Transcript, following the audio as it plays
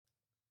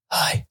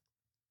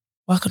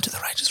Welcome to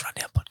the Rangers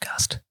Rundown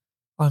podcast.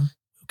 I'm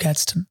Will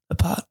Gadsden, a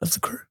part of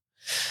the crew.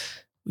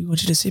 We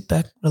want you to sit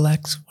back,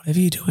 relax, whatever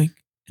you're doing,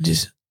 and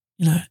just,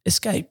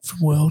 escape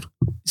from the world,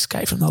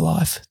 escape from the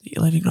life that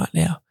you're living right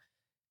now,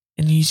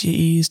 and use your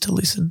ears to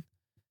listen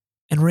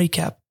and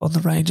recap on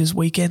the Rangers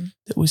weekend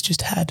that was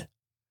just had.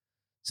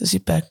 So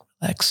sit back,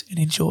 relax, and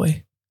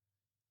enjoy.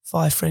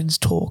 Five friends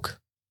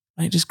talk.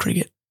 Rangers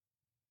cricket.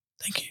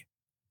 Thank you.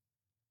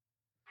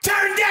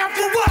 Turn down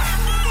for what?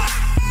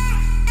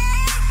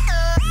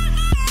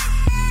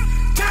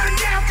 Turn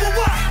down for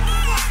what?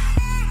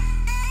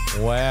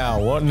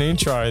 Wow, what an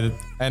intro.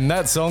 And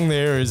that song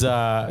there is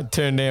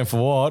Turn Down For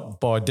What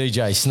by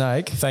DJ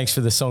Snake. Thanks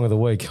for the song of the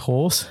week,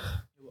 Horse.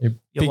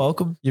 You're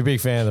welcome. You're a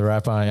big fan of the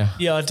rap, aren't you?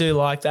 Yeah, I do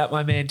like that.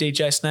 My man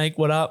DJ Snake,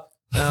 what up?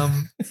 How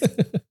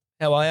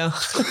are you?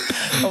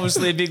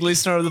 Obviously a big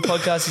listener of the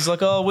podcast. He's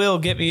like, oh, Will,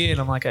 get me in.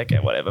 I'm like, okay,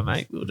 whatever,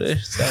 mate, we'll do.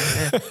 So,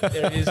 yeah,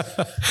 there it is.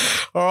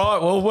 All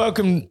right, well,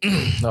 welcome.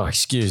 Oh,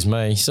 excuse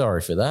me. Sorry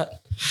for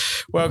that.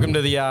 Welcome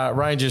to the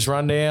Rangers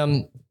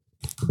Rundown,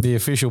 the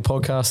official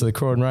podcast of the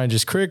Croydon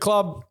Rangers Cricket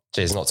Club.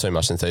 Geez, not too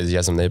much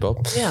enthusiasm there,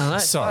 Bob. Yeah,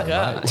 mate. Sorry, mate.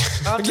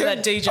 After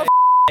that DJ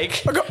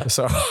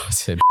Sorry, I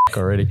said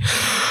already.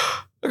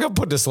 I got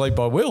put to sleep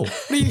by Will.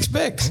 What do you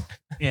expect?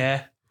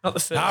 Yeah, not the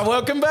first.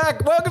 Welcome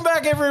back. Welcome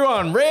back,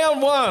 everyone.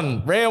 Round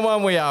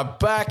one, we are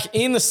back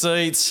in the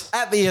seats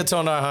at the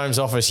Atondo Homes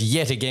office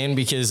yet again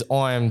because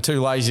I am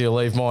too lazy to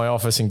leave my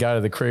office and go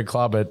to the cricket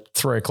club at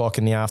 3 o'clock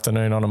in the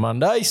afternoon on a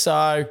Monday.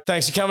 So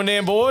thanks for coming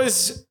down,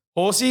 boys.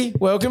 Horsey,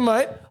 welcome,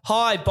 mate.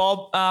 Hi,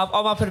 Bob.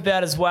 I'm up and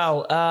about as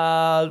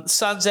well.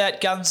 Sun's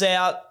out, guns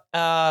out,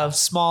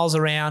 smiles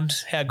around.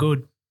 How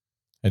good?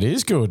 It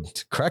is good.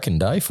 It's a cracking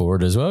day for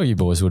it as well. You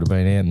boys would have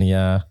been out in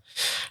the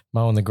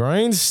mowing the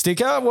greens.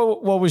 Sticker,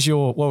 what did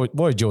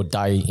your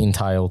day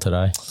entail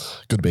today?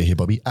 Good to be here,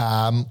 Bobby.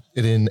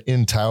 It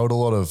entailed a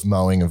lot of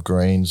mowing of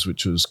greens,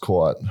 which was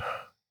quite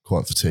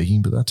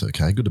fatiguing, but that's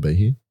okay. Good to be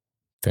here.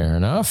 Fair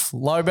enough.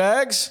 Low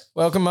bags,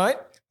 welcome, mate.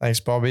 Thanks,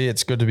 Bobby.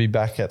 It's good to be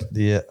back at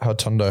the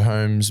Hotondo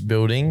Homes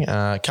building.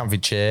 Comfy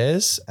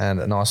chairs and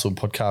a nice little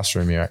podcast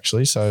room here,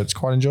 actually. So it's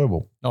quite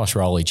enjoyable. Nice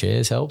rolly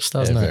chairs helps,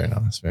 doesn't it? Very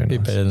nice. Very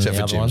Bit nice. better than Except the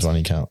for other Jim's ones. one,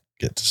 you can't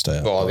get to stay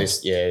up. Oh,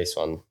 this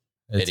one.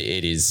 It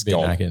is Bit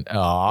gone. knackered.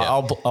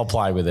 Oh, I'll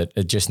play with it.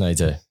 It just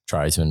needs a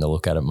tradesman to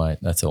look at it, mate.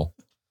 That's all.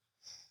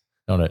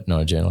 Not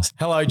a journalist.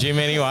 Hello, Jim,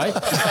 anyway.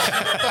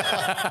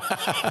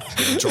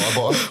 Dry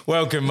by.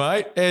 Welcome,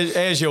 mate.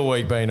 How's your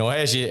week been or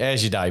how's your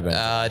day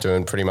been?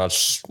 Doing pretty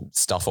much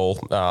stuff all,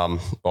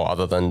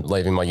 other than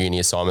leaving my uni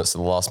assignments to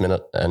the last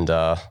minute and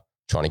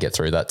trying to get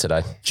through that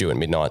today, due at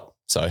midnight.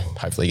 So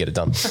hopefully get it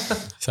done.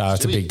 So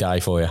it's a big day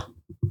for you.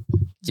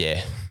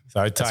 Yeah.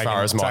 So taking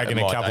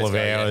a couple of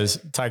hours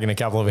to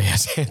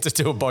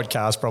do a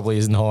podcast probably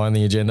isn't high on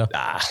the agenda.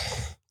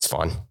 It's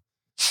fine.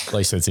 At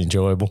least it's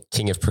enjoyable.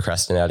 King of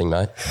procrastinating,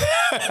 mate.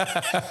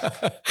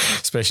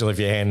 Especially if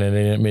you're handing it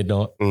in at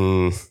midnight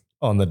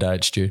on the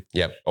date, Stu.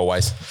 Yep,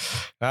 always.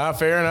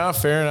 Fair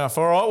enough.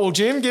 All right, well,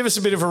 Jim, give us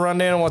a bit of a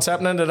rundown on what's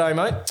happening today,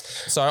 mate.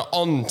 So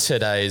on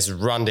today's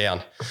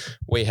rundown,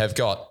 we have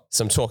got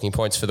some talking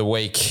points for the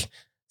week,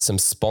 some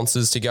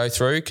sponsors to go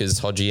through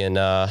because Hodgie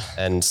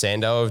and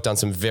Sando have done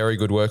some very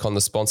good work on the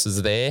sponsors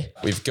there.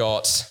 We've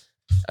got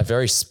a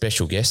very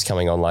special guest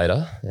coming on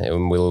later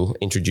and we'll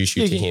introduce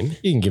you to him.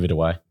 You can give it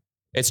away.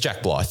 It's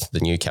Jack Blyth,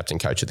 the new captain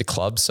coach of the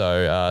club.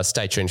 So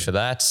stay tuned for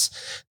that.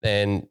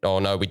 Then,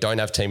 we don't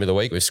have team of the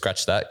week. We've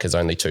scratched that because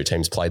only 2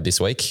 teams played this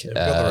week. We've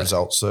got the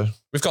results, so.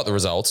 We've got the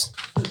results.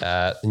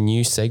 The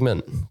new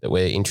segment that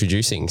we're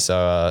introducing.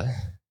 So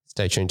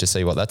stay tuned to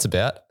see what that's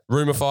about.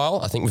 Rumour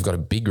file. I think we've got a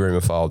big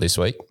rumour file this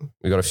week.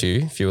 We've got a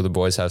few. A few of the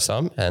boys have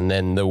some. And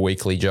then the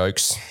weekly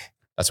jokes.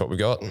 That's what we've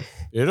got.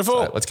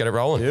 Beautiful. So let's get it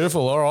rolling.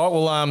 Beautiful. All right.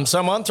 Well,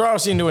 someone throw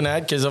us into an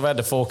ad because I've had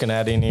to fork an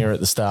ad in here at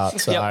the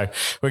start. So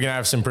we're going to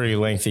have some pretty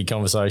lengthy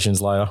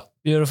conversations later.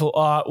 Beautiful.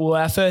 All right. Well,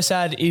 our first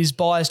ad is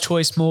Buyer's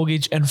Choice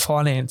Mortgage and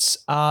Finance.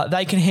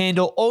 They can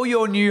handle all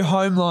your new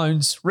home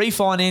loans,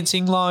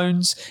 refinancing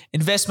loans,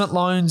 investment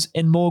loans,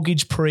 and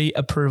mortgage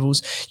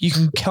pre-approvals. You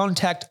can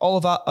contact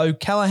Oliver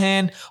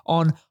O'Callaghan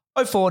on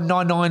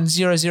 0499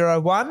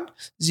 001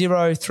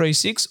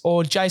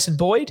 or Jason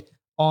Boyd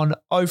on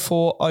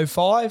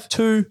 0405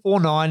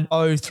 249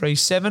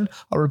 037.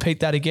 I'll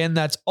repeat that again.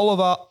 That's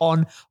Oliver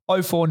on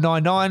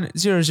 0499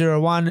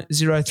 001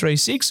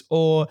 036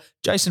 or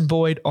Jason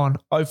Boyd on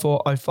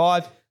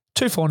 0405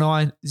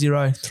 249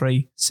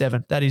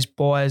 037. That is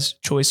Buyer's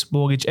Choice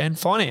Mortgage and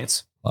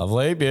Finance.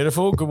 Lovely.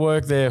 Beautiful. Good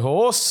work there,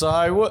 Horse.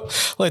 So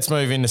let's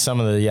move into some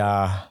of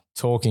the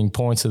talking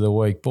points of the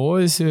week,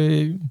 boys.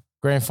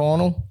 Grand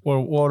final.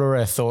 What are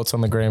our thoughts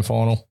on the grand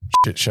final?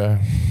 Shit show.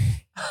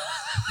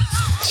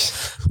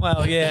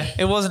 Well, yeah,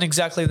 it wasn't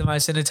exactly the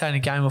most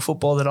entertaining game of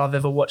football that I've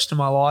ever watched in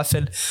my life.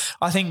 And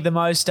I think the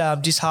most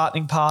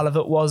disheartening part of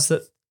it was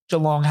that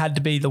Geelong had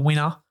to be the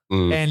winner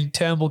and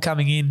Turnbull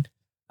coming in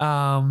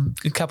a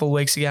couple of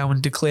weeks ago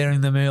and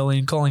declaring them early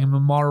and calling them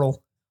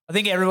immoral. I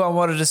think everyone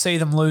wanted to see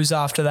them lose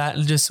after that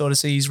and just sort of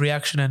see his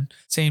reaction and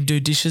see him do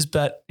dishes.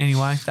 But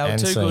anyway, they were And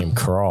too see good. him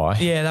cry.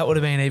 Yeah, that would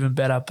have been even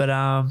better. But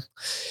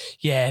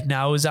yeah,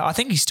 no, it was. I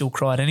think he still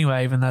cried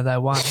anyway, even though they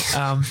won.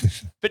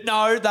 But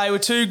no, they were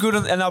too good,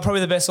 and they were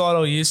probably the best side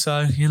all year.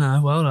 So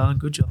well done,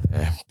 good job.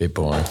 Yeah, bit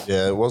boring.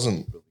 Yeah, it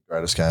wasn't the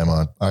greatest game.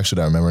 I actually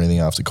don't remember anything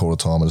after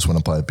quarter time. I just went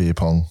and played beer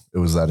pong. It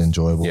was that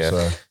enjoyable. Yeah.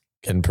 So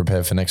Getting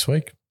prepared for next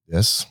week.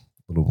 yes,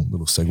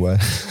 little segue.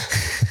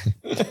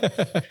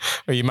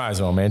 Well, you might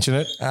as well mention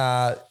it.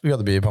 We got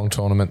the beer pong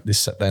tournament this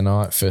Saturday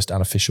night. First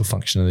unofficial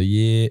function of the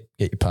year.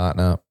 Get your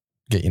partner.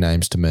 Get your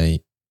names to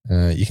me.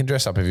 You can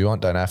dress up if you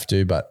want. Don't have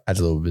to, but add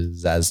a little bit of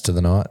pizzazz to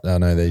the night. I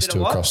know these Bit two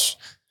of what? across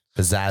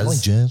I like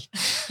pizzazz. jazz.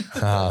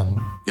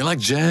 You like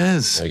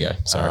jazz? There you go.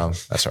 Sorry.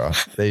 That's all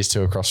right. These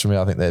two across from me,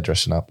 I think they're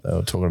dressing up. They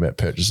were talking about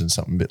purchasing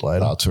something a bit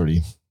later. No, it's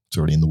already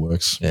in the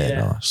works. Yeah,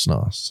 Yeah.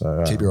 nice.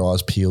 So Keep your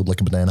eyes peeled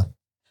like a banana.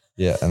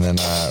 yeah, and then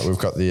we've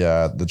got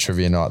the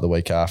trivia night the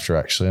week after.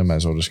 Actually, I may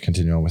as well just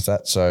continue on with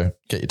that. So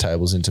get your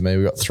tables into me.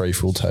 We've got 3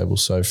 full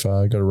tables so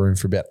far. Got a room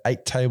for about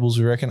 8 tables,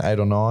 we reckon, 8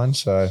 or 9.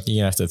 So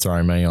You're gonna have to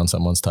throw me on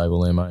someone's table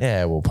there, mate.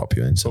 yeah, we'll pop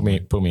you in. Put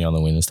me on the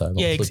winners table.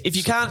 Yeah, if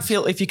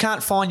you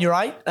can't find your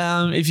 8,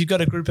 if you've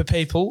got a group of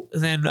people,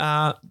 then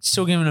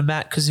still give them a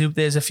mat because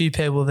there's a few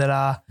people that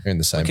are You're in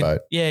the same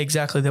boat. Yeah,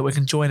 exactly. That we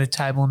can join a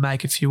table and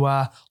make a few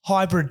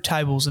hybrid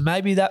tables, and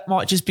maybe that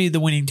might just be the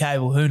winning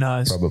table. Who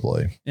knows?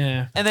 Probably.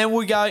 Yeah. And then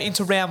we go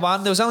into round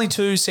 1. There was only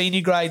 2 senior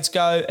grades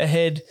go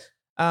ahead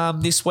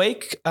this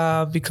week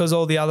because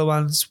all the other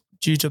ones,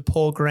 due to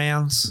poor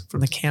grounds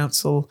from the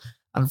council,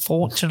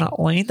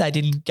 unfortunately, they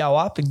didn't go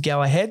up and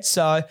go ahead.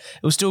 So it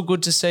was still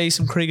good to see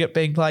some cricket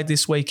being played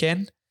this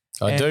weekend.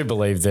 I do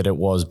believe that it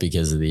was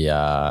because of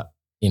the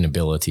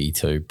inability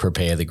to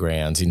prepare the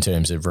grounds in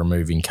terms of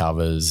removing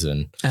covers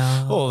and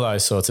all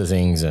those sorts of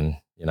things. And,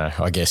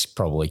 I guess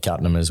probably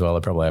cutting them as well. They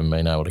probably haven't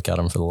been able to cut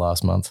them for the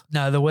last month.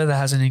 No, the weather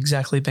hasn't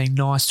exactly been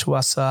nice to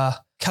us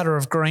cutter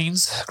of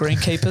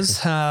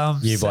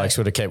greenkeepers. You blokes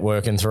would have kept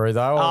working through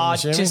though, I'm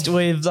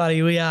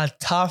assuming. We are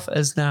tough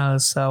as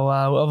nails. So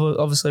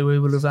obviously we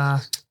would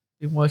have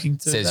been working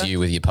through Says that. you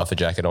with your puffer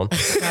jacket on.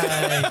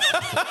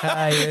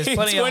 Hey, there's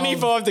plenty of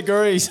 25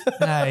 degrees.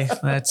 Hey,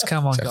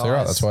 come on, Exactly guys.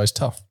 right. That's why he's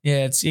tough.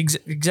 Yeah, it's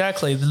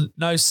exactly.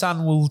 No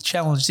sun will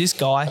challenge this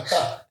guy,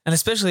 and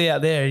especially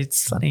out there,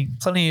 it's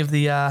plenty of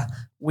the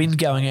wind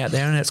going out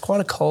there, and it's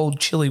quite a cold,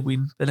 chilly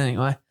wind. But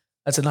anyway,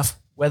 that's enough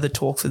weather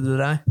talk for the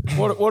day.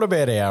 What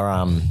about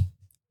our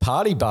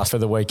party bus for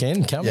the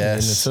weekend coming in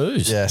the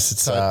twos? Yes,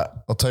 it's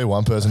I'll tell you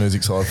one person who's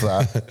excited for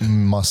that.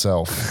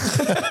 Myself.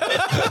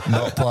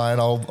 Not playing.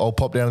 I'll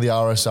pop down to the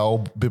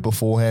RSL a bit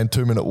beforehand,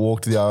 2-minute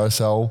walk to the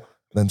RSL,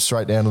 then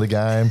straight down to the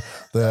game.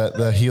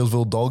 The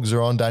Healesville Dogs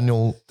are on.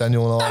 Daniel and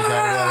I go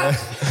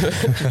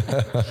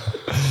down there.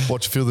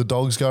 Watch a few of the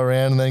Dogs go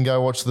around and then go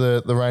watch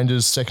the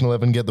Rangers second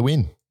 11 get the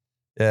win.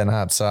 yeah,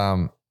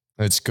 no,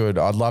 it's good.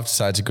 I'd love to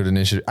say it's a good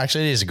initiative.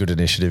 Actually, it is a good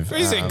initiative.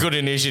 It's a good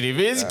initiative.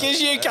 It's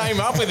because you came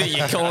up with it.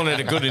 You're calling it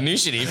a good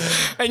initiative,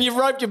 and you've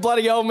roped your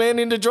bloody old man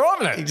into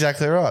driving it.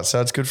 Exactly right.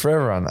 So it's good for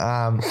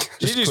everyone.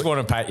 You just want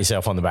to pat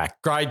yourself on the back.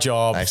 Great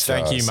job. Thanks,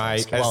 Thank you,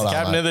 fellas. mate. As Well the done,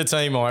 captain mate. of the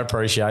team, I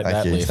appreciate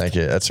that. lift. Thank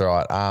you. That's all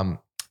right.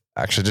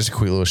 Actually, just a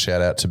quick little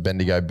shout out to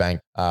Bendigo Bank.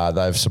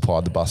 They've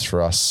supplied the bus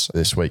for us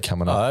this week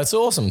coming Oh, up. that's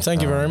awesome.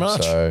 Thank you very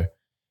much. So,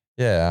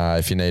 yeah,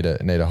 if you need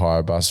a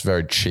hire bus,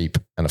 very cheap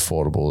and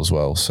affordable as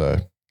well. So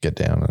get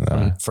down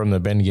and From the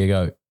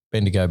Bendigo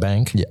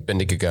Bank. Yeah.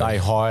 Bendigo. They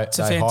hire It's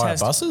a hire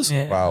fantastic buses.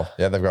 Yeah, well,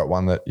 yeah, they've got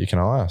one that you can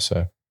hire.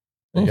 So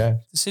there you go.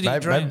 the city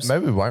of dreams.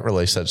 Maybe we won't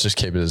release that. Just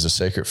keep it as a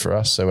secret for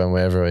us. So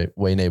whenever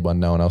we need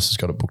one, no one else has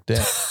got it booked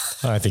out.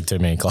 I don't think too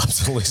many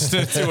clubs are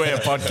listening to our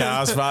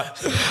podcast,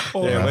 but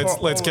yeah,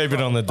 let's keep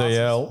it on the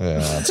DL. Yeah,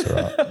 that's all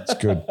right. It's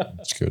good.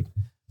 It's good.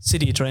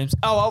 City of dreams.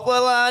 Oh,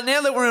 well, now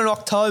that we're in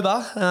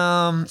October,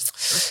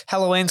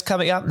 Halloween's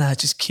coming up. No,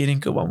 just kidding.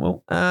 Good one,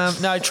 Will.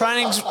 No,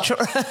 training's...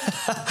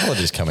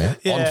 Holidays coming out.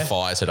 Yeah. On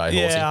fire today,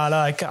 Horsey. Yeah, I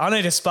know. I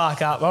need to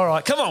spark up. All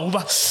right, come on.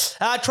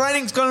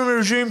 Training's going to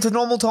resume to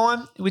normal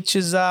time, which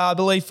is, I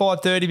believe,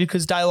 5:30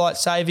 because daylight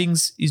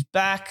savings is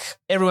back.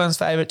 Everyone's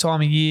favourite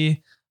time of year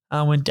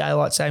when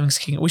daylight savings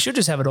kicking. We should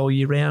just have it all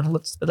year round.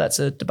 But that's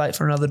a debate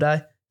for another day.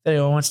 If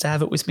anyone wants to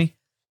have it with me.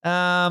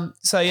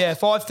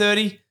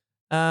 5:30.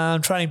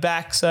 Training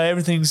back, so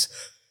everything's,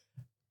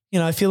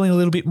 feeling a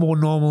little bit more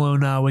normal,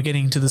 and we're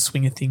getting into the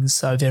swing of things.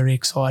 So very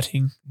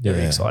exciting, very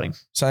Yeah. exciting.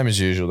 Same as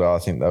usual, though. I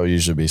think there will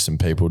usually be some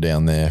people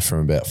down there from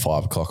about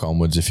 5 o'clock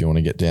onwards if you want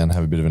to get down,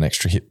 have a bit of an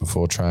extra hit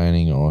before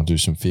training or do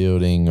some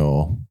fielding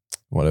or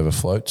whatever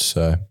floats.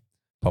 So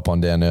pop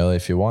on down early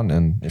if you want,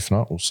 and if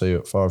not, we'll see you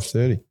at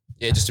 5:30.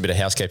 Yeah, just a bit of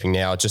housekeeping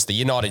now. Just the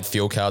United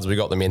fuel cards, we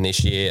got them in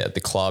this year at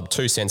the club.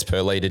 2 cents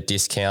per litre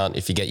discount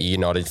if you get your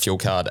United fuel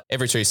card.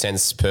 Every 2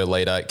 cents per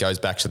litre goes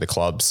back to the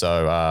club.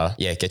 So,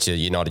 get your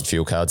United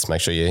fuel cards.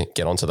 Make sure you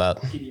get onto that.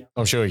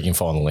 I'm sure you can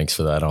find the links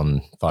for that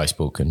on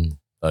Facebook and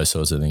those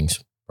sorts of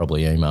things.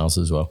 Probably emails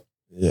as well.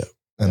 Yeah.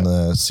 And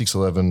the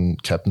 611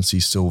 captaincy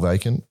still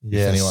vacant.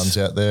 Yes. If anyone's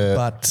out there,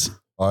 But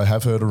I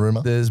have heard a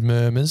rumour. there's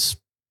murmurs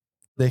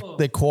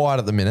They're quiet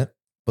at the minute,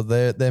 but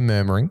they're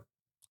murmuring.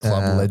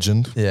 Club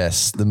legend.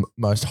 Yes, the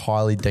most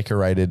highly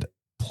decorated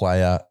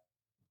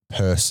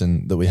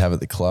person that we have at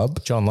the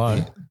club. John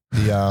Lowe.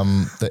 The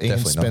Ian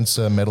Definitely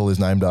Spencer medal is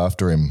named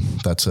after him.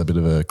 That's a bit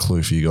of a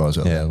clue for you guys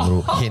out Yeah, there. a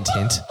little hint.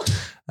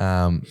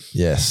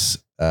 Yes,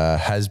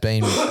 has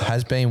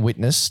been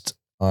witnessed.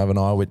 I have an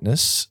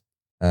eyewitness.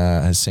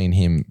 Has seen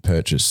him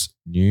purchase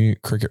new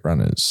cricket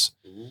runners.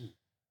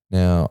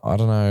 Now, I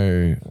don't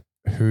know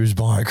who's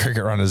buying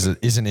cricket runners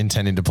that isn't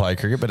intending to play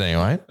cricket, but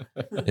anyway,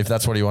 if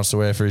that's what he wants to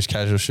wear for his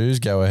casual shoes,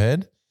 go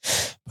ahead.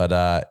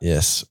 But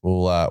yes,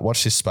 we'll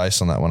watch this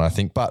space on that one, I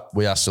think. But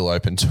we are still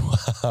open to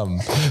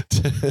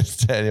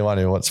anyone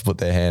who wants to put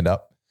their hand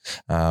up.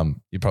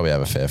 You probably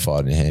have a fair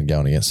fight in your hand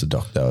going against the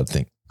doctor, I'd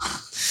think.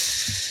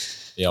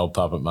 The old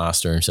puppet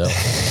master himself.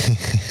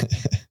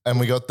 And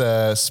we got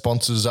the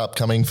sponsors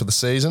upcoming for the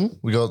season.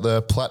 We got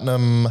the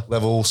platinum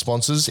level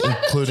sponsors,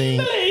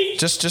 including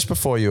Just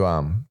before you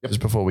just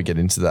before we get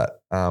into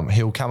that,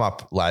 he'll come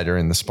up later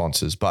in the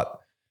sponsors, but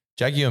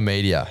Jaguar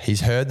Media,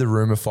 he's heard the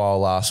rumor file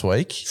last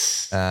week,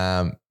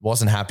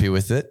 wasn't happy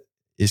with it,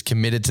 is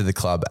committed to the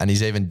club, and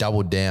he's even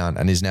doubled down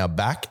and is now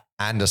back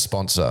and a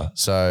sponsor.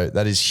 So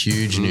that is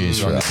huge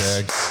news for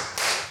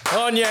us.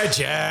 On your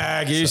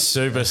Jag, you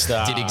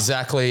superstar. Did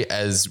exactly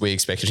as we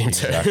expected him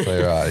to. Exactly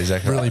right.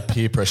 Exactly really right.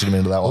 peer pressured him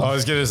into that one. I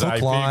was going to say,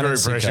 Hook, line, peer group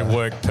and pressure sinker.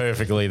 worked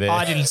perfectly there.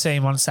 I didn't see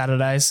him on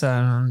Saturday, so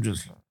I'm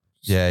just.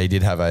 Yeah, he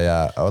did have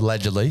a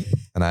allegedly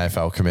an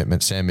AFL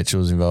commitment. Sam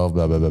Mitchell's involved.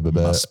 Blah blah blah blah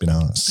blah. Must be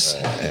nice.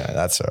 Yeah,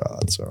 that's all right.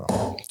 That's all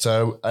right.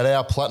 So at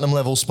our platinum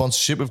level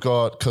sponsorship, we've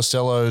got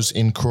Costello's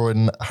in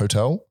Croydon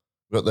Hotel.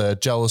 We've got the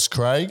Jealous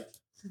Craig,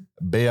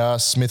 BR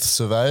Smith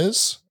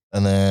Surveyors,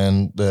 and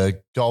then the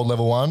gold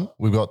level one,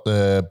 we've got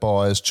the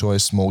Buyer's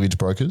Choice Mortgage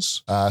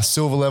Brokers.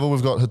 Silver level,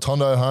 we've got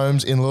Hotondo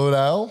Homes in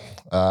Lordale,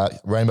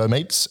 Rainbow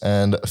Meats,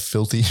 and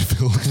Filthy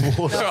Filled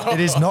Water. It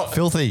is not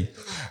filthy.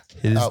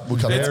 It is we'll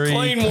come it's back.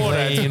 clean water.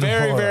 It's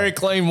very, very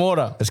clean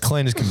water. as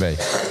clean as can be.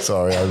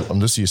 Sorry, I'm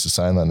just used to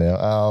saying that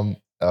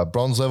now.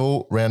 Bronze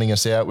level, rounding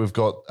us out, we've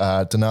got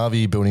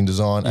Denavi Building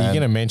Design. You're and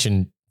going to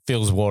mention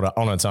Phil's water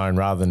on its own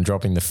rather than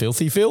dropping the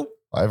filthy Phil?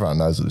 everyone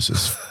knows that this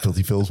is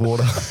Filthy Phil's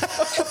Water.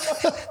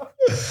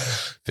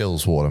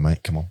 Phil's water,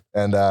 mate. Come on.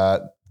 And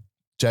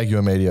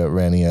Jaguar Media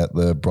rounding out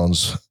the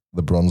bronze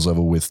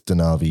level with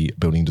Denavi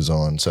Building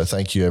Design. So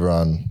thank you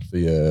everyone for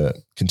your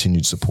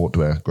continued support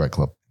to our great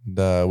club.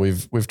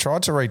 We've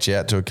tried to reach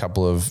out to a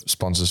couple of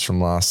sponsors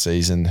from last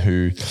season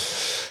who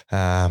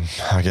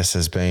I guess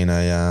there's been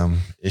a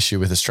issue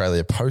with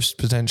Australia Post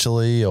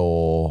potentially,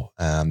 or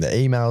the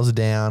emails are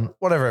down,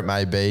 whatever it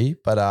may be.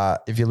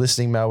 But if you're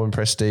listening, Melbourne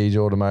Prestige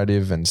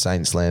Automotive and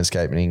Saints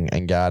Landscaping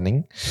and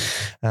Gardening,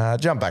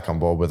 jump back on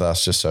board with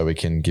us just so we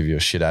can give you a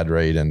shit ad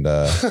read and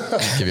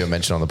give you a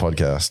mention on the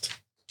podcast.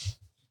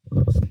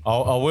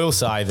 I will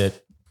say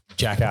that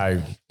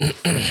Jacko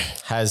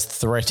has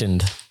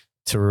threatened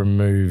to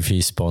remove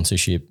his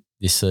sponsorship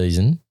this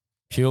season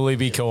purely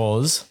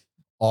because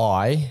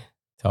I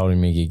told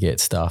him he could get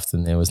stuffed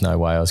and there was no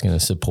way I was going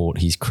to support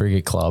his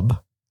cricket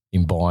club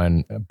in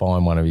buying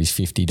one of his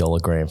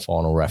 $50 grand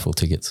final raffle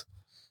tickets.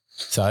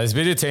 So there's a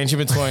bit of tension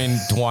between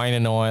Dwayne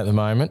and I at the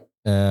moment.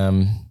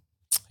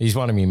 He's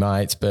one of my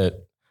mates,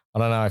 but I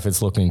don't know if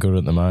it's looking good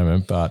at the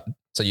moment, but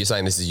So you're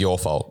saying this is your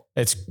fault?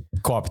 it's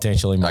quite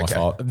potentially my Okay.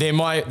 fault. There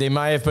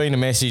may have been a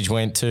message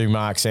went to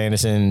Mark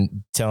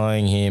Sanderson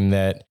telling him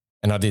that,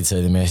 and I did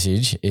see the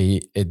message.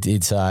 It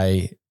did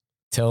say,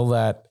 tell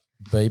that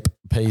beep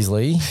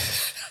Peasley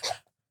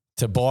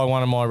to buy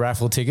one of my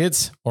raffle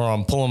tickets or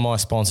I'm pulling my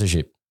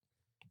sponsorship.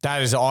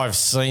 I've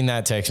seen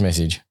that text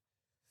message.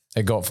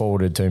 It got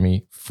forwarded to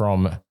me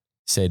from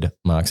said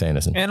Mark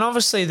Sanderson. And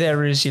obviously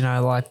there is,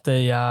 like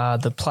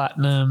the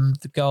platinum,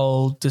 the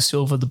gold, the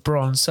silver, the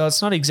bronze. So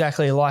it's not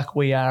exactly like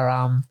we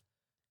are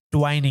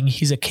Dwayning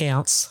his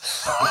accounts.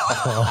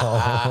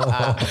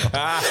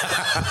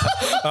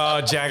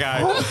 Oh,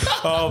 Jacko.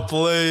 Oh,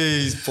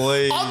 please.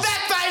 I'm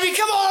back, baby.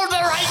 Come on, the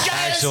Rangers.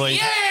 Actually,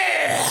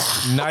 yeah.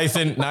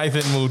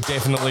 Nathan will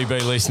definitely be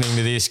listening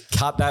to this.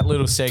 Cut that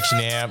little section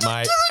out,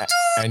 mate,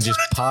 and just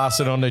pass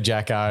it on to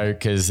Jacko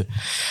because,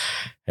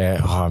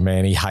 oh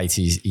man, he hates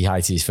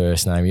his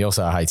first name. He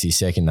also hates his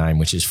second name,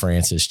 which is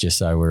Francis. Just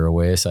so we're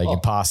aware, so you can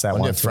pass that on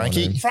one you, through on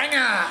Frankie. him.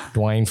 Franger,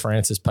 Dwayne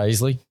Francis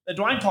Paisley. the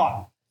Dwayne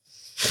pot.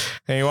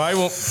 Anyway,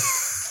 well,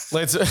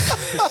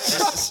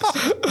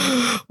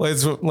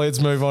 let's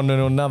move on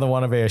to another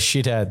one of our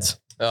shit ads.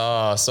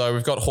 So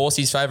we've got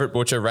Horsey's favourite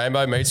butcher,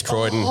 Rainbow Meats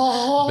Croydon.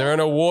 They're an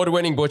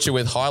award-winning butcher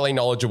with highly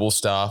knowledgeable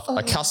staff,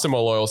 a customer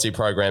loyalty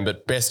program,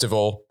 but best of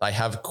all, they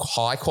have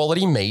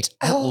high-quality meat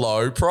at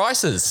low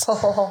prices.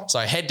 So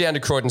head down to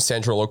Croydon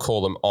Central or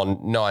call them on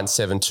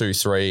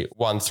 9723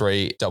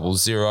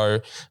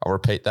 1300. I'll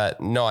repeat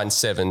that,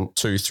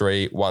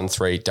 9723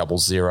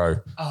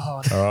 1300.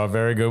 All right,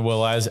 very good.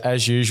 Well,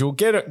 as usual,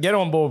 get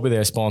on board with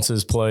our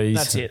sponsors, please.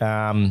 That's it.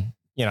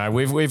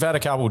 We've had a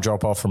couple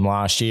drop off from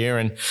last year,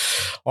 and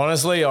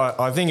honestly,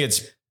 I think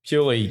it's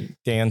purely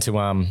down to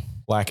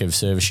lack of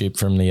serviceship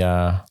from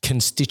the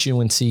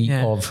constituency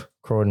Yeah. of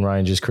Croydon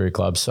Rangers Career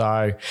Club.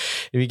 So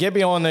if you get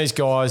behind these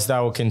guys, they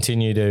will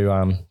continue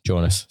to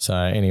join us. So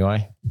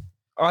anyway.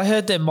 I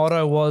heard their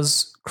motto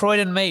was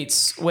Croydon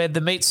Meats, where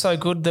the meat's so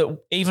good that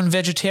even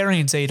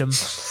vegetarians eat them.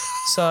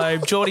 So,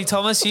 Geordie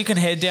Thomas, you can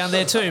head down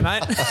there too,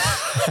 mate.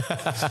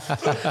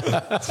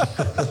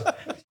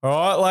 All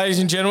right, ladies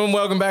and gentlemen,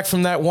 welcome back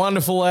from that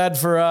wonderful ad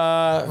for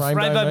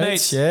Rainbow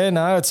Meats. Yeah,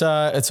 no,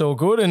 it's all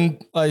good.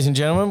 And ladies and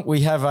gentlemen,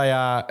 we have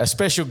a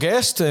special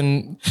guest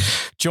and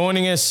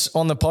joining us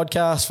on the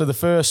podcast for the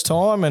first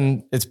time,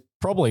 and it's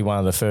probably one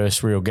of the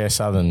first real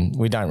guests other than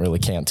we don't really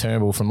count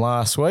Turnbull from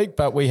last week,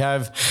 but we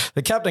have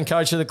the captain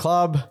coach of the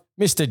club,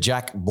 Mr.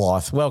 Jack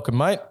Blyth. Welcome,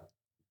 mate.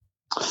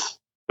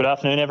 Good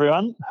afternoon,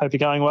 everyone. Hope you're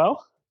going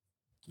well.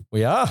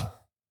 We are.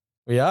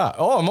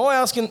 Oh, am I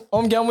asking?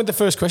 I'm going with the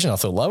first question. I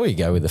thought Lowy would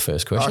go with the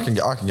first question.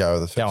 I can go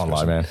with the first Go on,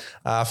 question. Low,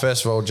 man.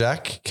 First of all,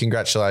 Jack,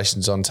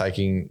 congratulations on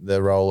taking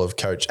the role of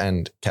coach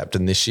and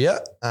captain this year.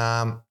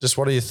 Just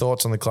what are your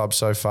thoughts on the club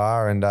so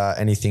far and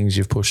any things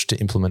you've pushed to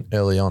implement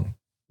early on?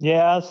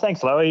 Yeah,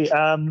 thanks, Lowy.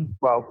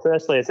 Well,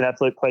 firstly, it's an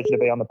absolute pleasure to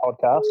be on the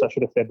podcast. I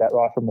should have said that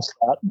right from the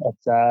start.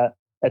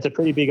 It's a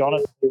pretty big honour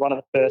to be one of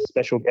the first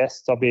special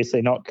guests,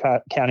 obviously not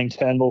counting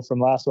Turnbull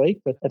from last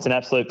week, but it's an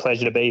absolute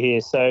pleasure to be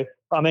here. So,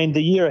 I mean,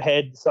 the year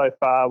ahead so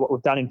far, what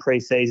we've done in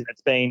pre-season,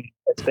 it's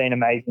been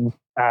amazing.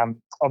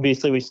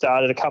 Obviously, we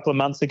started a couple of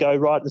months ago,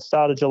 right at the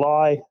start of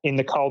July, in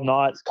the cold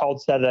nights,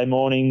 cold Saturday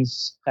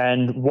mornings.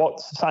 And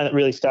something that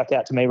really stuck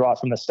out to me right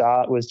from the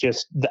start was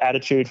just the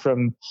attitude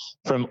from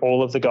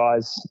all of the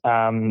guys.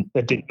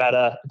 It didn't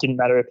matter. It didn't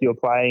matter if you were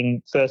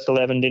playing first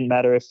 11. Didn't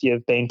matter if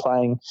you've been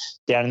playing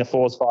down in the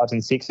 4s, 5s,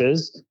 and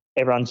 6s.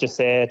 Everyone's just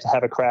there to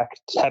have a crack,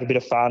 to have a bit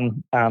of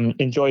fun,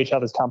 enjoy each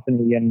other's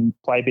company, and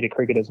play a bit of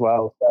cricket as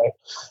well. So,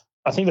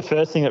 I think the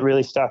first thing that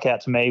really stuck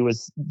out to me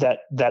was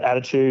that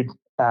attitude.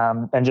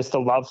 And just the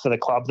love for the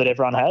club that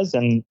everyone has,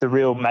 and the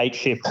real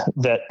mateship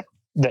that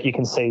you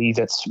can see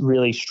that's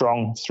really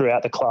strong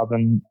throughout the club,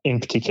 and in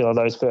particular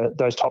those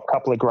top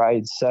couple of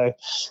grades. So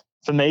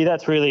for me,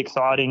 that's really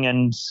exciting,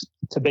 and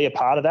to be a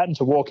part of that and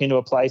to walk into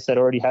a place that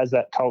already has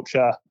that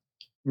culture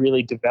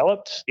really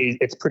developed,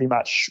 it's pretty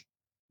much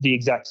the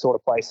exact sort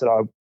of place that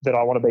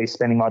I want to be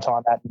spending my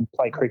time at and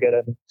play cricket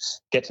and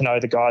get to know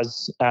the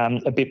guys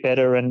a bit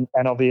better, and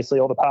obviously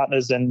all the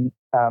partners, and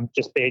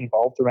just be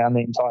involved around the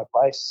entire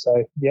place.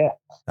 So, yeah.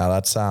 No,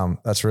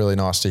 that's really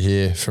nice to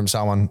hear from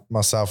someone,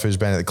 myself, who's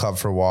been at the club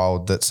for a while,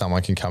 that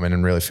someone can come in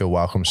and really feel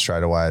welcome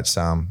straight away.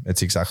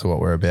 It's exactly what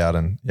we're about,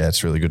 and yeah,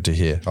 it's really good to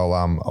hear.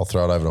 I'll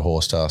throw it over to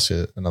Horst to ask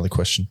you another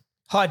question.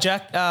 Hi,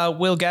 Jack.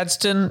 Will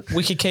Gadsden,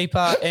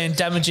 wicketkeeper and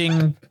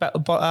damaging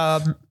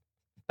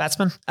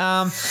batsman.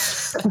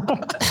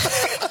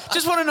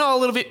 Just want to know a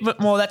little bit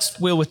more. That's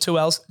Will with 2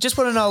 L's. Just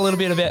want to know a little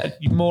bit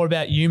more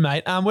about you,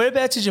 mate.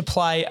 Whereabouts did you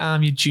play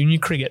your junior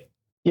cricket?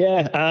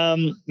 Yeah,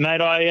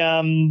 mate,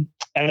 and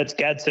it's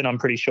Gadsden, I'm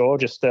pretty sure,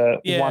 just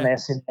one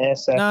S in there.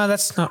 So. No,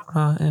 that's not.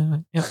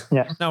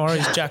 Yeah. No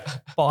worries, Jack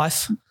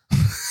Blyth.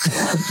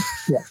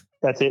 Yeah,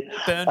 that's it.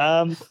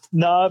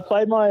 No, I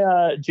played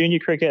my junior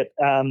cricket.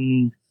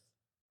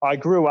 I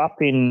grew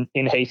up in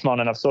Heathmont,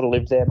 and I've sort of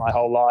lived there my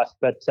whole life,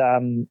 but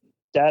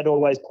Dad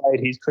always played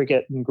his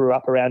cricket and grew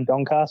up around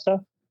Doncaster.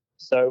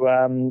 So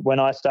when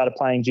I started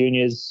playing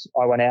juniors,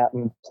 I went out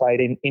and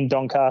played in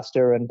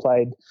Doncaster and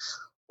played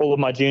all of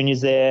my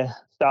juniors there.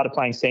 Started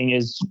playing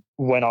seniors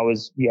when I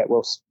was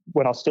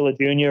still a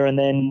junior, and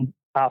then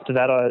after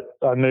that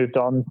I moved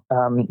on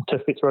to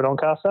Fitzroy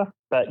Doncaster.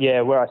 But yeah,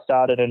 where I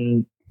started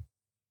and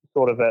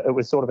it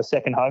was sort of a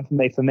second home for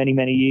me for many,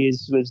 many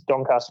years was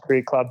Doncaster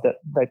Career Club that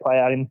they play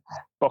out in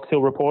Box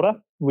Hill Reporter.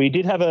 We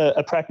did have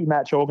a pracky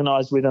match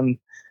organised with them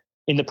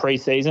in the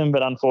pre-season,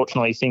 but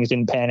unfortunately things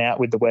didn't pan out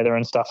with the weather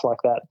and stuff like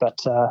that. But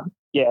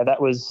yeah, that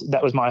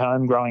was my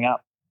home growing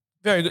up.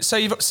 Very good. So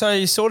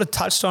you sort of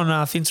touched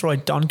on Fitzroy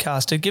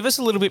Doncaster. Give us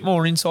a little bit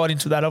more insight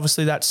into that.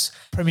 Obviously, that's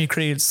Premier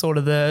Cricket. It's sort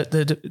of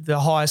the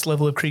highest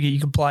level of cricket you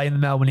can play in the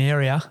Melbourne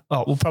area.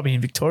 Well, probably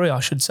in Victoria,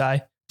 I should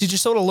say. Did you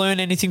sort of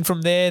learn anything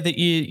from there that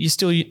you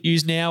still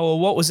use now, or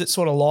what was it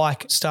sort of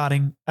like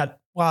starting at,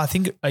 I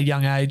think a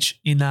young age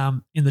in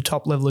the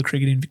top level of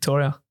cricket in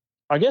Victoria?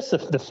 I guess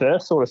the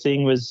first sort of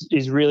thing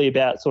is really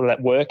about sort of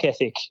that work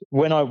ethic.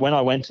 When I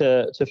went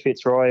to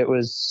Fitzroy, it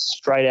was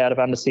straight out of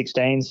under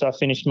 16. So I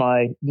finished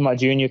my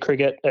junior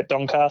cricket at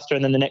Doncaster,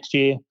 and then the next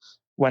year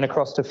went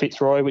across to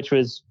Fitzroy, which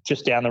was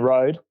just down the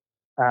road.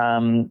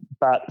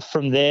 But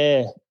from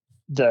there,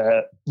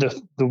 the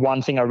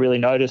one thing I really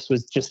noticed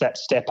was just that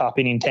step up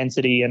in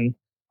intensity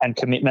and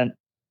commitment.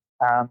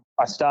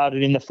 I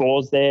started in the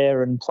 4s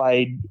there and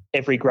played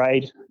every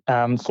grade,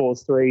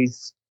 4s,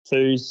 3s,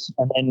 2s,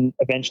 and then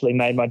eventually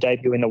made my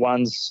debut in the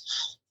 1s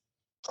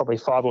probably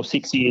 5 or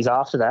 6 years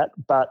after that.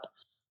 But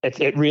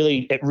it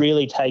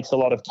really takes a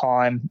lot of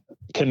time,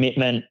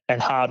 commitment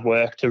and hard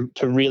work to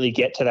really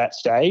get to that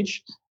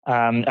stage.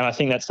 And I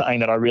think that's something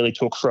that I really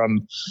took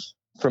from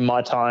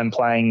my time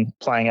playing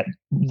at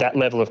that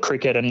level of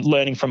cricket and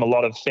learning from a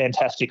lot of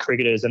fantastic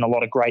cricketers and a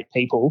lot of great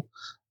people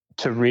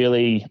to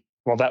really,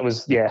 that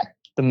was, the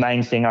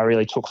main thing I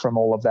really took from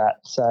all of that.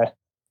 So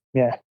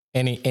yeah.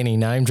 Any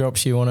name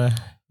drops you wanna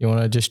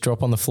just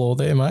drop on the floor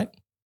there, mate?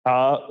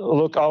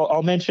 Look,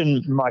 I'll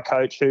mention my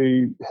coach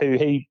who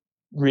he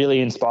really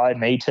inspired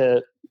me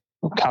to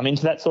come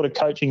into that sort of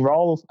coaching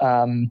role,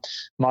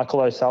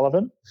 Michael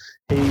O'Sullivan.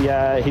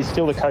 He's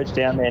still the coach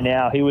down there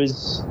now. He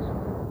was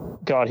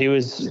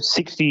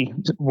 60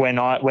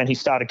 when he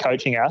started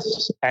coaching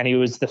us, and he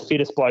was the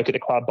fittest bloke at the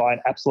club by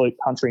an absolute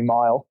country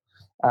mile.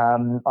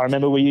 I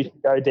remember we used to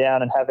go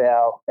down and have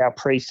our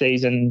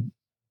pre-season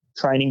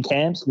training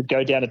camps. We'd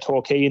go down to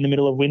Torquay in the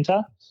middle of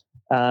winter.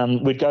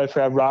 We'd go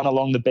for our run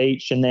along the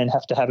beach and then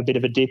have to have a bit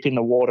of a dip in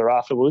the water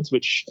afterwards,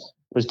 which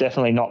was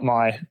definitely not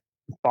my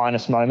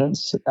finest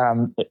moments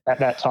at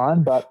that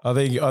time. But I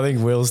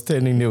think Will's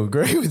tending to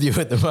agree with you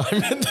at the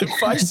moment. The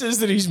faces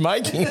that he's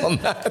making on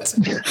that.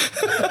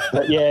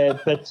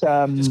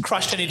 Just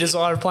crushed any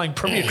desire of playing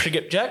Premier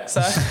Cricket, Jack.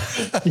 So.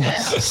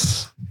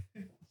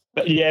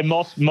 But yeah,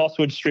 Moss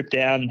would strip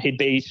down. He'd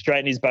be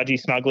straight in his budgie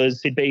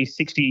smugglers. He'd be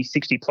 60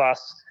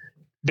 plus,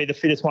 be the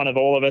fittest one of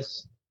all of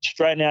us.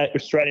 Straight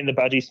in the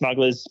budgie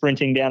smugglers,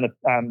 sprinting down the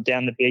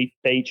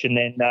beach and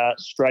then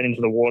straight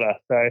into the water.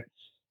 So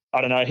I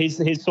don't know. He's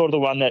sort of the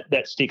one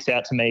that sticks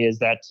out to me is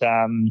that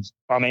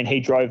he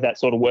drove that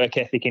sort of work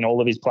ethic in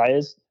all of his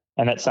players,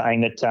 and that's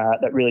something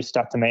that really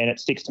stuck to me, and it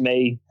sticks to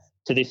me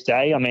to this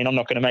day. I mean, I'm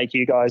not going to make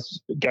you guys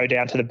go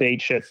down to the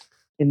beach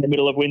in the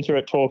middle of winter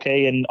at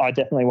Torquay, and I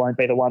definitely won't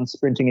be the one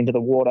sprinting into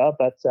the water,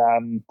 but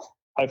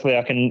hopefully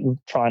I can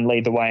try and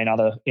lead the way in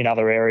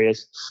other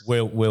areas.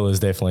 Will is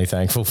definitely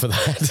thankful for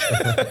that.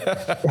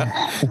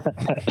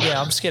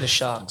 Yeah, I'm scared of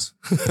sharks.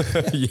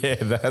 Yeah,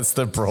 that's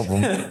the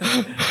problem.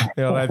 I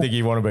don't think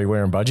you want to be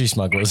wearing budgie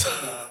smugglers.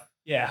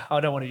 Yeah, I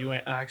don't want to.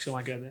 I actually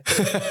won't go there.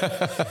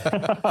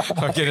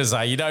 I'm going to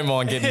say, you don't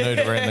mind getting nude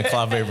around the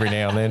club every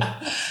now and then.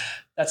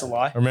 That's a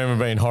lie. I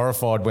remember being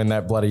horrified when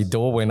that bloody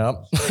door went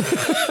up.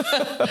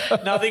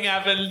 Nothing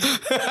happened.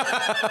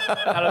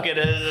 That'll get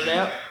edited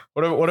out.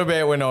 What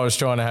about when I was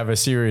trying to have a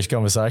serious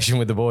conversation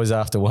with the boys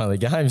after one of the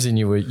games and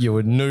you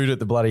were nude at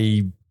the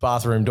bloody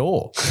bathroom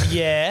door?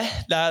 Yeah,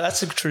 no,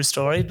 that's a true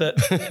story. But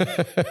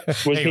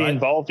was he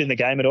involved in the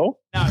game at all?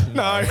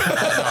 No.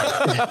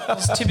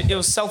 It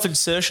was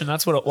self-insertion.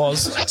 That's what it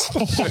was.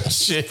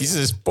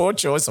 Jesus, poor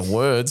choice of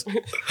words.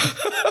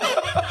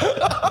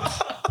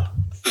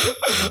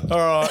 All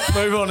right,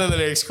 move on to the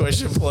next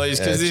question, please,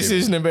 because this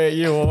isn't about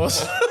you,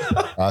 Oz.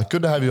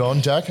 Good to have you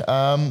on, Jack.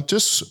 I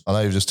know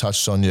you've just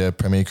touched on your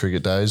Premier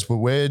Cricket days, but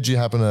where did you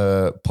happen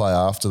to play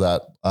after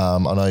that? I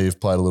know you've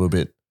played a little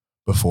bit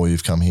before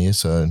you've come here,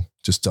 so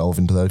just delve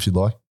into that if you'd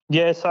like.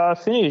 Yeah, so I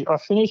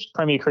finished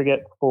Premier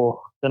Cricket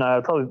for,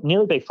 probably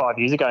nearly be 5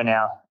 years ago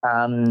now.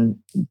 I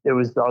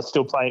was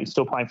still playing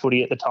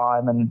footy at the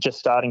time and just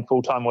starting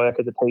full-time work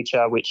as a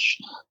teacher, which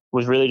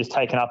was really just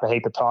taking up a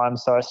heap of time.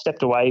 So I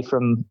stepped away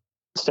from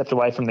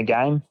the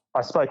game.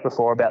 I spoke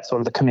before about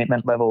sort of the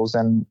commitment levels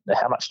and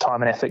how much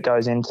time and effort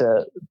goes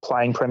into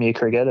playing Premier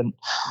Cricket, and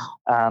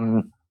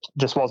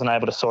just wasn't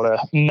able to sort of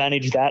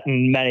manage that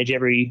and manage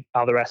every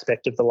other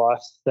aspect of the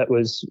life that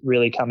was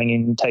really coming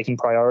in, taking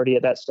priority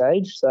at that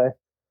stage. So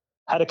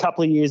had a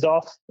couple of years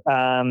off,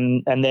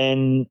 and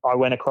then I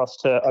went across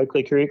to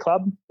Oakley Cricket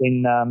Club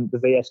in the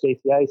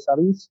VSDCA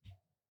subbies.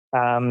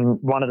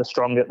 One of the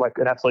strongest, like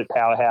an absolute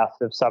powerhouse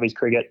of subbies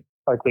cricket,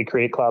 Oakley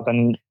Cricket Club.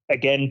 And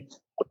again,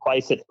 a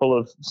place that's full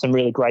of some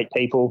really great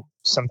people,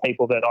 some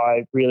people that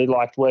I really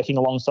liked working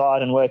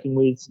alongside and working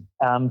with.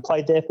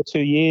 Played there for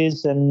 2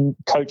 years and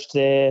coached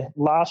there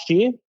last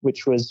year,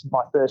 which was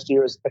my first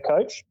year as a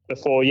coach,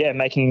 before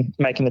making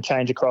the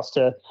change across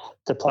to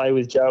play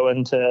with Joe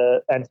and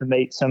to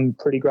meet some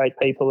pretty great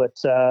people at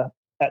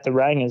the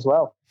Rang as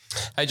well.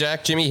 Hey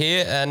Jack, Jimmy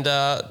here, and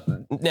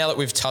now that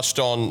we've touched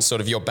on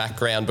sort of your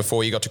background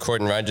before you got to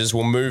Croydon Rangers,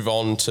 we'll move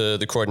on to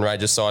the Croydon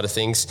Rangers side of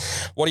things.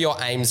 What are your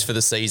aims for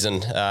the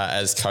season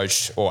as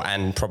coach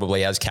and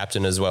probably as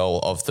captain as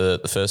well of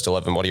the first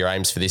 11? What are your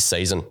aims for this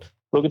season?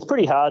 Look, it's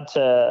pretty hard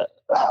to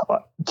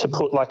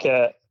put like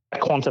a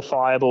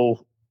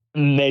quantifiable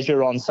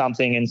measure on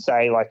something and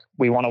say like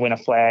we want to win a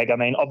flag. I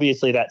mean,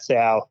 obviously that's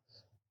our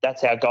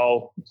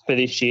goal for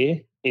this year.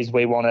 Is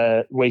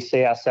we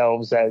see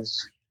ourselves as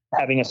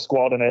having a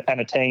squad and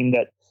a team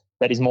that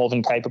is more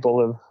than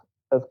capable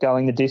of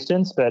going the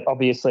distance, but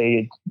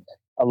obviously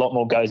a lot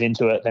more goes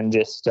into it than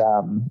just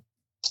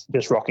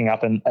rocking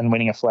up and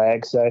winning a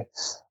flag. So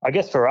I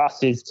guess for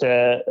us is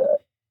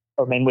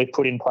we've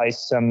put in place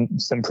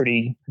some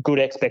pretty good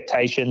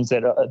expectations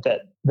that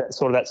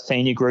sort of that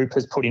senior group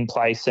has put in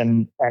place,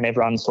 and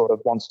everyone sort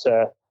of wants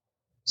to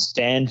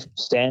stand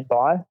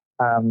by.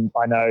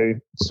 I know,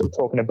 sort of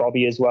talking to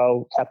Bobby as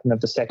well, captain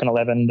of the second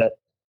 11, that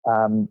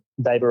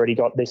they've already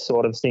got this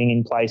sort of thing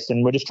in place,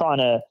 and we're just trying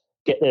to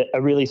get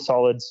a really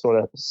solid sort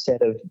of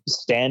set of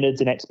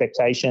standards and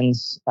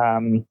expectations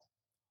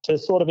to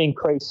sort of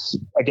increase,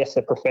 I guess,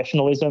 the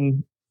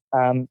professionalism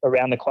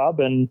around the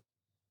club and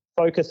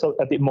focus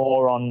a bit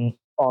more on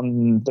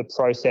the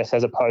process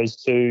as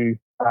opposed to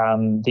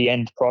the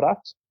end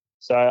product.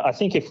 So I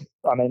think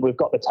we've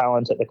got the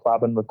talent at the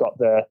club and we've got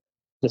the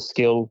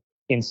skill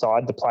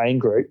inside the playing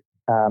group.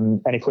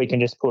 And if we can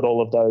just put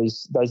all of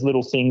those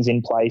little things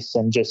in place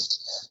and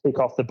just tick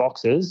off the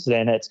boxes,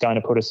 then it's going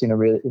to put us in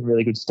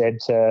really good stead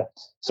to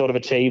sort of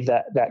achieve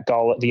that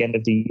goal at the end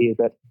of the year.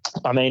 But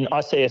I mean,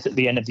 I see us at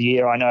the end of the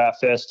year. I know our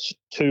first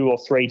 2 or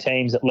 3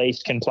 teams at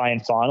least can play in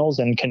finals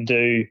and can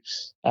do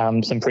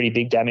some pretty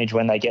big damage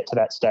when they get to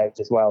that stage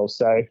as well.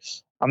 So,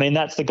 I mean,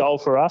 that's the goal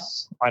for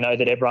us. I know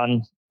that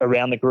everyone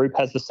around the group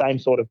has the same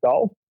sort of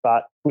goal,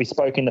 but we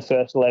spoke in the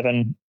first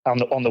 11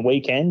 on the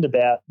weekend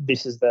about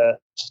this is the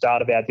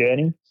start of our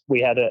journey. We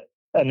had an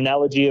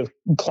analogy of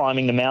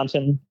climbing the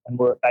mountain, and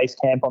we're at base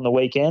camp on the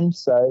weekend.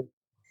 So,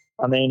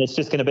 I mean, it's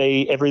just going to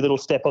be every little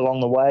step along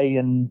the way,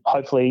 and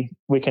hopefully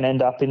we can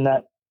end up in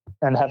that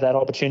and have that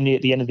opportunity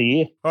at the end of the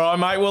year. All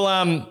right, mate.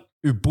 Well,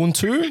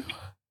 Ubuntu.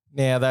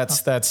 Now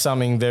that's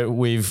something that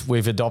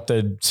we've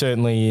adopted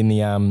certainly in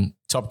the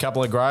top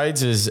couple of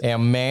grades as our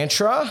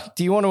mantra.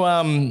 Do you want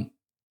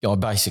to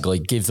basically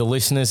give the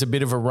listeners a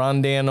bit of a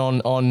rundown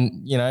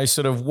on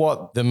sort of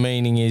what the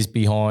meaning is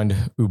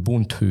behind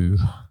Ubuntu?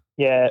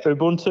 Yeah,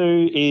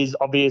 Ubuntu is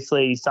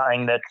obviously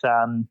something that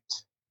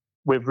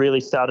we've really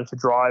started to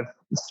drive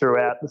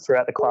throughout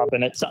the club,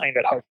 and it's something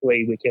that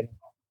hopefully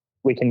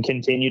we can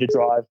continue to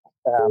drive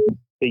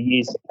for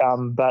years to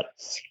come. But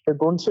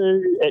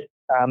Ubuntu,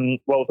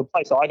 the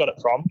place I got it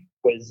from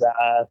was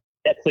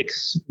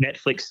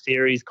Netflix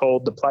series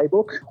called The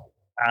Playbook,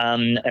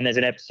 and there's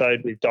an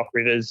episode with Doc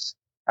Rivers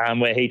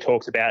where he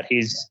talks about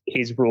his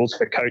rules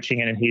for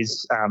coaching and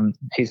his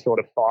sort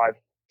of 5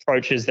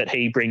 approaches that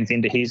he brings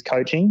into his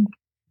coaching.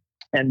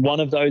 And one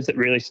of those that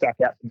really stuck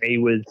out to me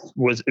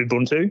was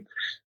Ubuntu,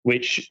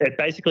 which it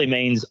basically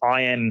means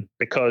I am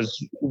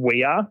because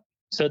we are.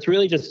 So it's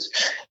really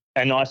just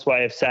a nice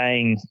way of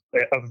saying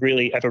of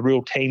a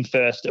real team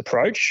first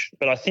approach.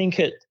 But I think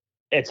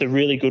it's a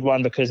really good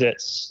one because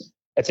it's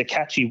a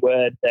catchy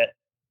word that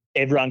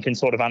everyone can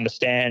sort of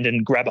understand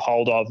and grab a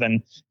hold of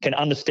and can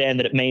understand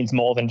that it means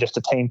more than just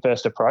a team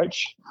first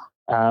approach.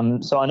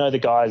 So I know the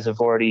guys have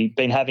already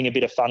been having a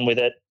bit of fun with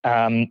it.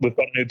 We've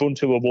got an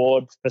Ubuntu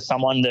award for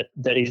someone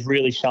that is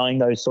really showing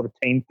those sort of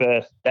team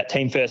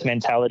first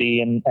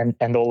mentality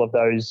and all of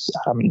those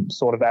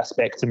sort of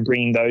aspects and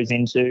bringing those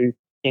into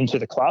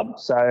the club.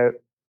 So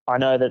I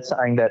know that's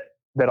something that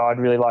I'd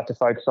really like to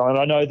focus on. And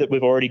I know that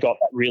we've already got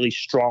that really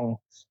strong,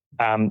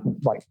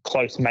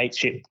 close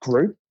mateship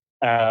group.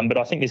 But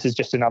I think this is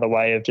just another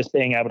way of just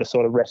being able to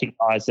sort of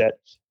recognise that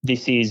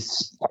this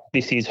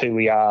is who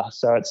we are.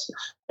 So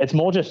it's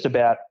more just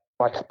about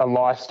like a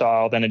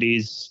lifestyle than it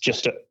is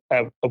just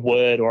a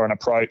word or an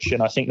approach.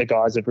 And I think the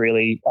guys have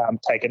really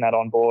taken that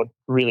on board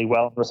really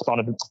well and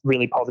responded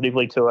really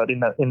positively to it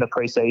in the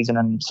pre-season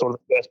and sort of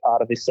the first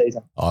part of this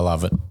season. I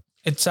love it.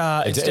 It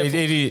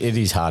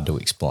is hard to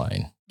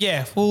explain.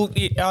 Yeah, well,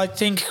 I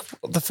think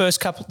the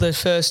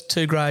first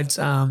 2 grades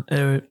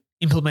are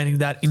implementing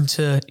that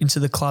into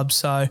the club.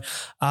 So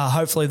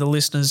hopefully the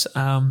listeners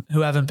who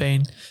haven't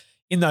been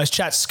in those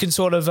chats can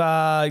sort of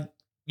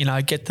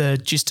get the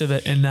gist of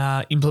it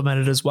and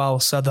implement it as well.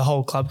 So the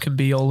whole club can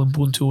be all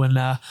Ubuntu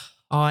and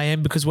I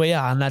am because we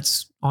are, and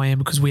that's I am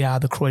because we are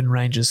the Croydon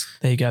Rangers.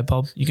 There you go,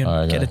 Bob. You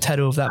can get a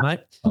tattoo of that, mate.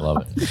 I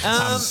love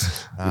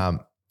it.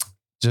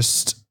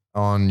 Just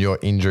on your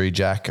injury,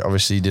 Jack,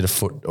 obviously you did a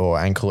foot or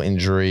ankle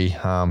injury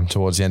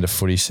towards the end of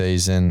footy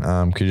season.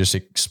 Could you just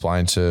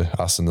explain to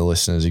us and the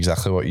listeners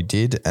exactly what you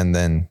did and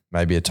then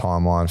maybe a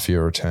timeline for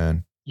your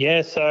return?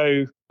 Yeah,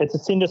 so it's a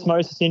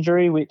syndesmosis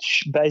injury,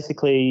 which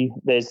basically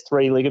there's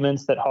 3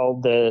 ligaments that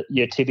hold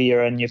your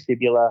tibia and your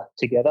fibula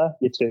together,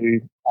 your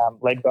 2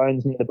 leg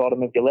bones near the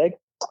bottom of your leg.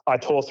 I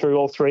tore through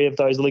all 3 of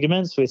those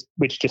ligaments,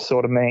 which just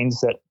sort of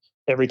means that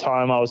every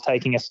time I was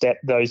taking a step,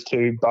 those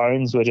 2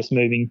 bones were just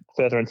moving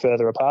further and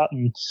further apart.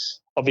 And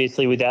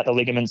obviously without the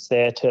ligaments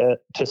there to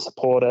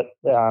support it,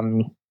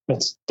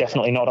 it's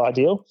definitely not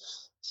ideal.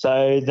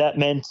 So that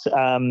meant,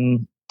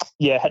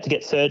 had to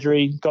get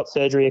surgery. Got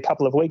surgery a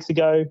couple of weeks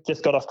ago.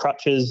 Just got off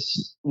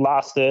crutches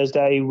last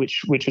Thursday,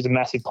 which was a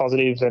massive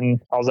positive,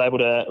 and I was able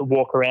to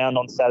walk around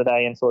on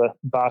Saturday and sort of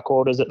bark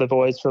orders at the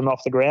boys from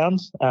off the ground,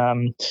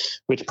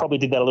 which probably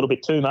did that a little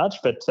bit too much,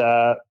 but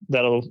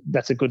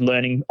that's a good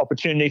learning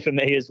opportunity for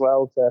me as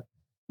well to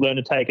learn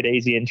to take it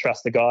easy and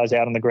trust the guys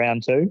out on the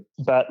ground too.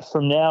 But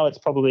from now, it's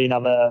probably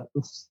another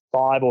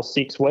 5 or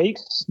 6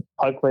 weeks.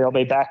 Hopefully I'll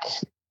be back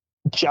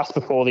just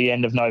before the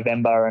end of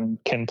November and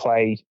can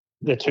play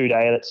the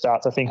 2-day that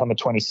starts, I think, on the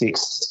 26th.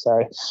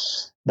 So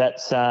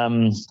that's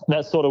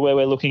sort of where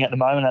we're looking at the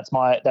moment.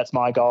 That's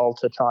my goal,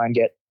 to try and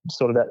get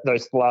sort of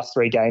those last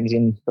 3 games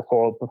in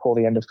before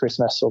the end of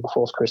Christmas or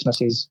before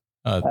Christmas is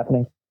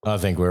happening. I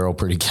think we're all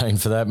pretty keen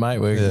for that, mate.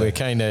 We're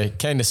keen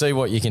to see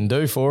what you can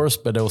do for us,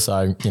 but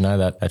also,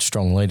 that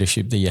strong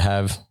leadership that you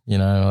have.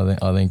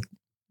 I think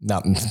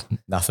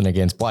nothing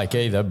against Blake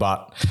either,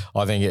 but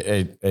I think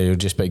it'll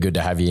just be good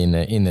to have you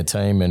in the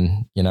team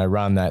and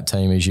run that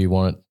team as you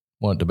want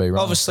want it to be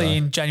run. Obviously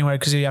in January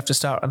because you have to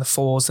start on the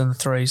 4s and the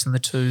 3s and the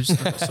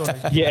 2s. Sort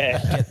of,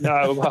 Yeah,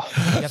 no, well,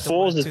 you have to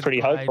fours work is through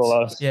pretty the grades.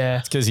 hopeful. Yeah.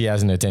 It's because he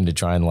hasn't attended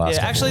training last.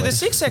 Yeah, couple actually, of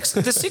the weeks.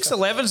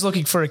 6'11's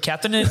looking for a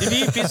captain. Are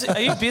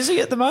you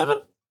busy at the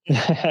moment?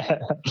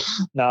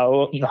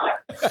 No.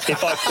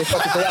 If I could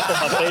be up on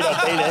my feet,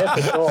 I'd be there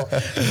for sure.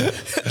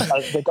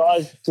 The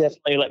guys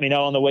definitely let me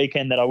know on the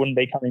weekend that I wouldn't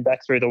be coming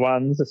back through the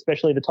ones,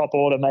 especially the top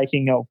order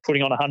putting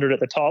on 100 at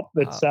the top.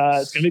 It's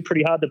going to be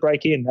pretty hard to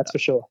break in, that's for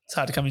sure. It's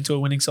hard to come into a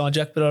winning side,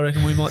 Jack, but I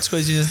reckon we might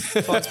squeeze you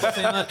a fine spot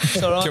there, mate.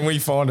 It's all right. Can we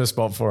find a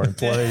spot for him,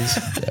 please?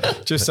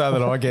 Just so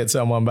that I get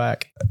someone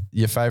back.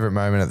 Your favourite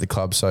moment at the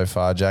club so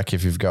far, Jack,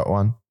 if you've got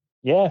one?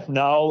 Yeah,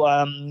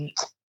 no,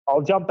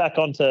 I'll jump back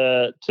onto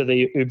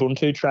the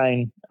Ubuntu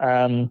train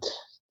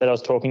that I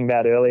was talking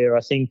about earlier.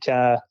 I think,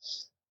 the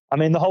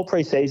whole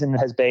preseason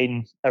has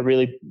been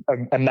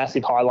a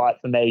massive highlight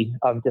for me.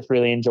 I've just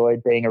really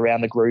enjoyed being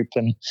around the group,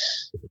 and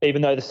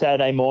even though the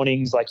Saturday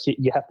mornings, like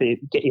you have to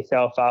get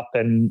yourself up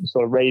and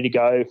sort of ready to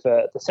go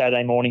for the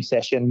Saturday morning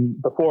session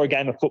before a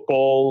game of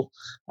football.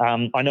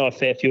 I know a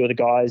fair few of the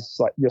guys,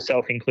 like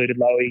yourself included,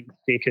 Loey,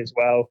 Dick as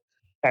well.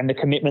 And the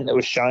commitment that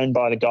was shown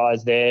by the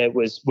guys there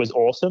was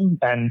awesome.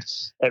 And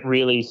it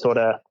really sort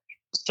of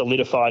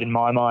solidified in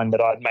my mind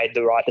that I'd made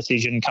the right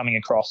decision coming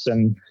across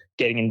and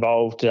getting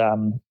involved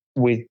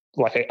with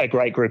like a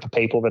great group of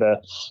people that are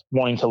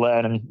wanting to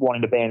learn and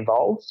wanting to be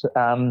involved.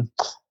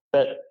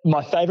 But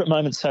my favourite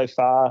moment so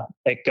far,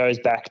 it goes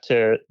back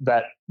to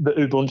the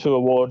Ubuntu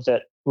award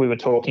that we were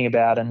talking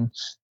about. And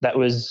that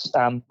was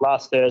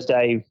last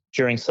Thursday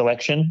during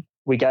selection.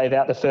 We gave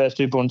out the first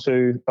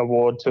Ubuntu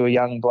award to a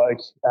young bloke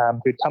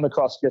who'd come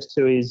across just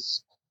to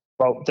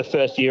the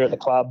first year at the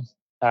club.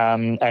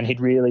 And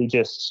he'd really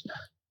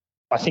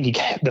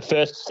the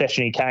first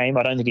session he came,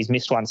 I don't think he's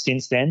missed one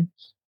since then.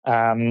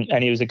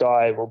 And he was a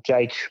guy,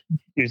 Jake,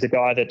 he was a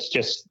guy that's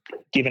just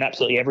given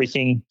absolutely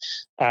everything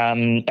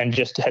and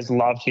just has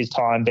loved his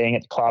time being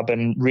at the club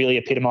and really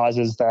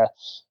epitomises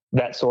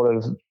that sort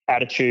of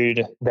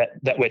attitude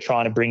that we're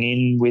trying to bring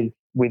in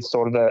with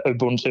sort of the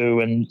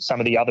Ubuntu and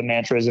some of the other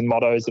mantras and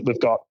mottos that we've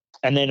got.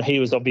 And then he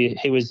was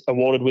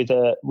awarded with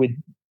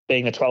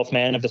being the 12th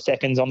man of the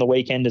seconds on the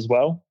weekend as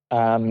well.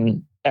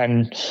 And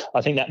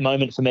I think that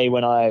moment for me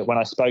when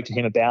I spoke to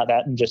him about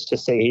that and just to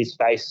see his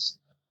face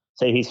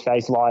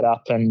light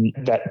up and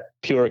that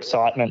pure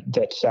excitement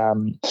that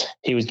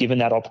he was given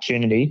that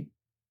opportunity,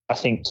 I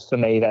think for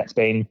me that's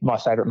been my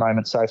favourite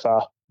moment so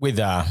far. With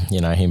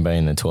him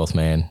being the 12th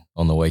man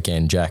on the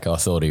weekend, Jack, I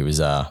thought he was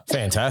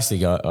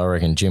fantastic. I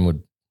reckon Jim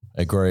would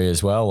agree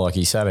as well. Like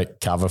he sat at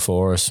cover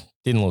for us,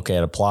 didn't look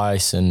out of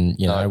place, and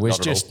was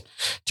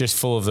just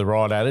full of the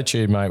right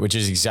attitude, mate, which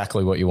is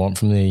exactly what you want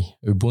from the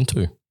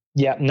Ubuntu.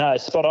 Yeah, no,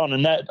 spot on,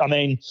 and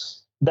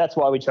that's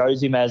why we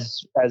chose him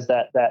as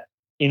that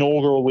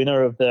inaugural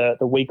winner of the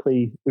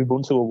weekly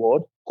Ubuntu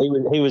award.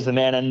 He was the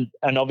man,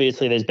 and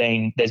obviously there's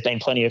been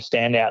plenty of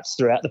standouts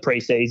throughout the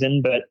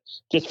preseason, but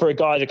just for a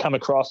guy to come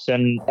across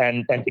and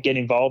to get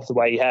involved the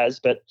way he has.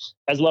 But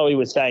as Loey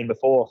was saying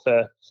before,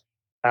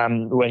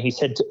 when he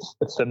said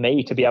for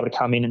me to be able to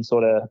come in and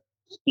sort of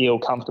feel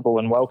comfortable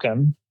and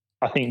welcome,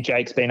 I think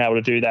Jake's been able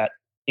to do that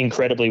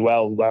incredibly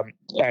well,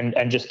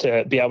 and just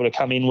to be able to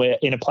come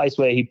in a place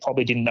where he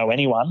probably didn't know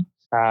anyone,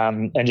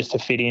 and just to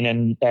fit in,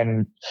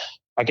 and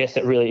I guess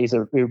it really is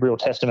a real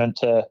testament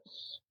to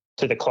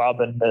the club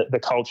and the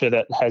culture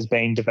that has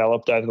been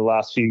developed over the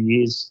last few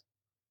years.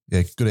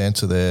 Yeah, good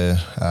answer there,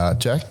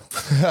 Jack.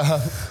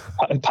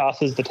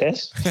 Passes the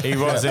test. He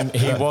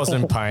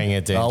wasn't paying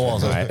attention. I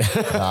wasn't. Mate.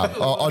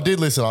 I did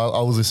listen.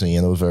 I was listening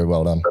and it was very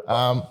well done.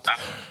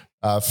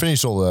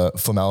 Finished all the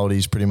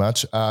formalities pretty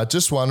much.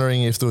 Just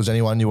wondering if there was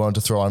anyone you wanted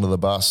to throw under the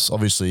bus.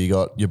 Obviously, you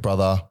got your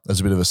brother as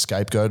a bit of a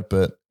scapegoat,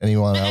 but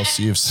anyone else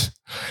you've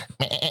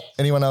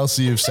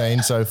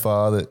seen so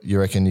far that you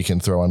reckon you can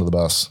throw under the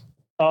bus?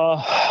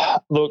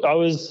 Look, I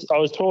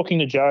was talking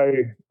to Joe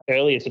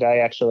earlier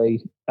today,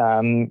 actually.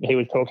 He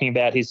was talking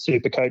about his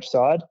super coach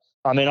side.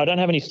 I don't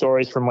have any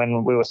stories from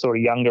when we were sort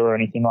of younger or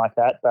anything like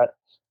that, but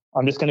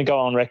I'm just going to go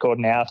on record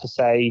now to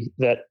say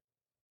that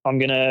I'm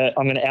going to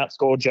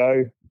outscore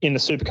Joe in the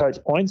super coach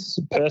points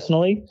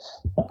personally.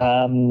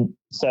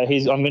 So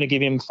I'm going to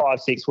give him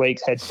 5-6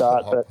 weeks head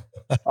start, but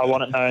I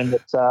want it known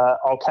that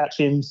I'll catch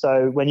him.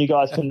 So when you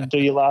guys can do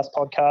your last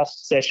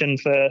podcast session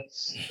for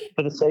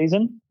the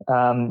season,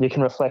 you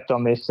can reflect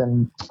on this.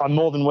 And I'm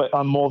more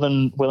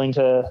than willing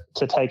to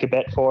take a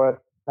bet for it,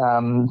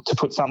 to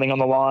put something on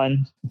the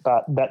line.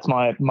 But that's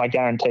my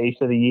guarantee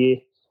for the year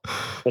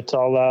that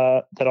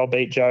I'll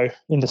beat Joe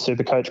in the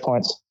super coach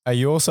points. Are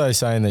you also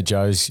saying that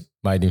Joe's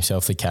made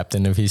himself the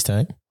captain of his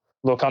team?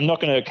 Look, I'm not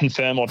going to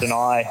confirm or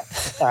deny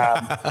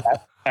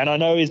that. And I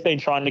know he's been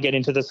trying to get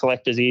into the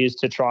selectors' ears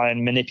to try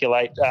and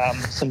manipulate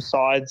some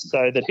sides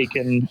so that he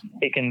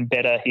can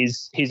better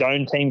his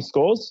own team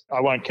scores.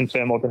 I won't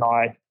confirm or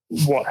deny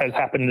what has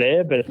happened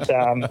there, but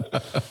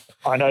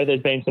I know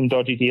there's been some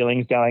dodgy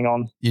dealings going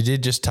on. You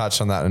did just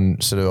touch on that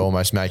and sort of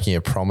almost making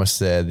a promise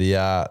there.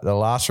 The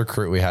last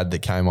recruit we had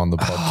that came on the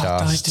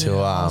podcast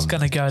I was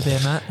going to go there,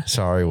 Matt.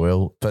 Sorry,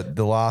 Will, but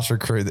the last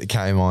recruit that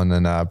came on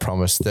and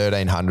promised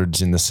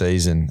 1,300s in the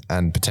season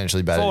and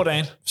potentially batting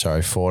 14.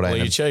 Sorry, 14. Well,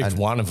 you achieved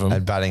one of them.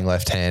 And batting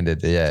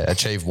left-handed. Yeah,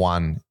 achieved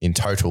one in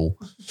total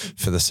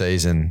for the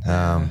season.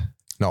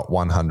 Not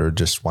 100,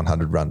 just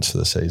 100 runs for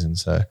the season.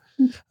 So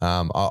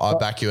I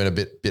back you in a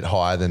bit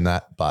higher than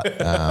that, but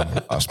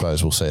I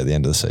suppose we'll see at the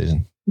end of the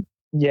season.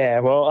 Yeah,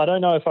 well, I don't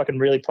know if I can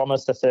really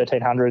promise the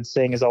 1,300,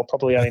 seeing as I'll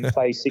probably only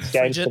play 6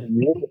 games for the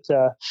year.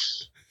 But,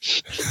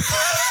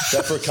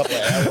 That for a couple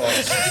of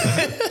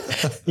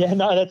hours. yeah,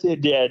 no, that's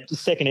it. Yeah,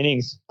 just second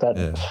innings. But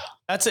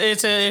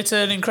It's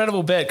an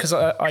incredible bet because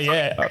I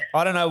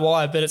don't know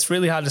why, but it's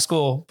really hard to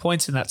score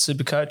points in that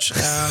super coach.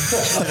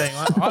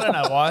 I don't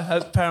know why.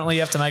 Apparently,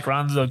 you have to make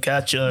runs or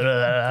catch or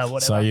whatever.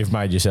 So you've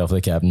made yourself the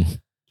captain.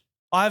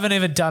 I haven't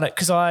even done it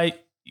because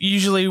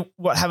usually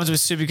what happens with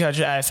Supercoach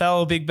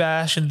AFL, Big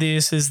Bash, and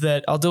this is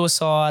that I'll do a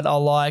side,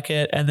 I'll like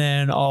it, and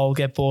then I'll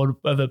get bored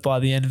of it by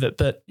the end of it.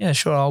 But yeah,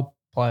 sure, I'll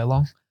play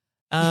along.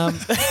 No,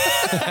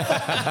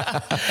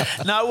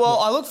 well,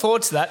 I look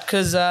forward to that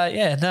because,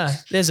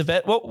 there's a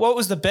bet. What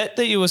was the bet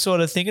that you were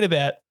sort of thinking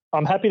about?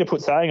 I'm happy to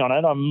put saying on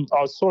it.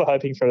 I was sort of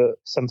hoping for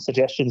some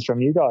suggestions from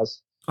you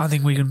guys. I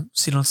think we can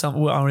sit on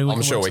something.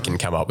 I'm sure we can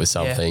come up with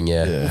something.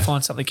 Yeah. We'll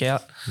find something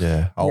out.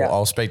 Yeah.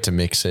 I'll speak to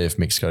Mick, see if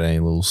Mick's got any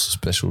little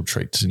special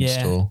treats in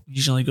store.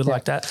 Usually good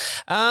like that.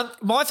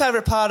 My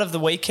favourite part of the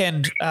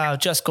weekend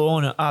just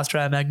gone after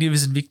our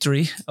magnificent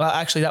victory.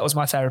 Actually, that was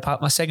my favourite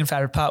part. My second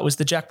favourite part was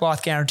the Jack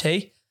Blyth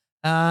guarantee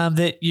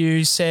that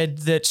you said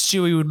that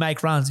Stewie would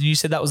make runs, and you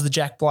said that was the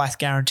Jack Blyth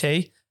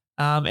guarantee,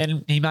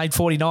 and he made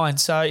 49.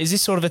 So is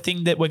this sort of a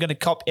thing that we're going to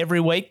cop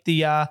every week?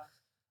 I'll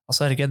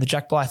say it again, the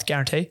Jack Blyth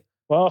guarantee.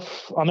 Well,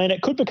 I mean,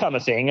 it could become a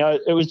thing.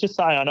 It was just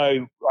saying, I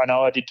know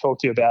I did talk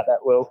to you about that,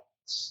 Will.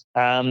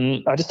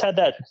 I just had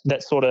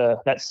that sort of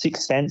that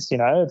sixth sense,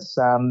 it's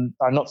I'm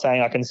not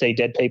saying I can see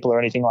dead people or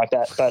anything like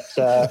that, but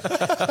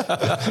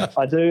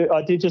I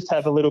do just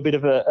have a little bit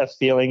of a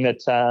feeling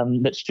that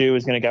Stu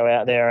is going to go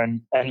out there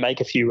and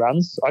make a few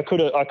runs. I could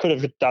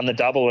have done the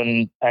double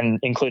and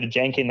included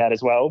Jenk in that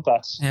as well,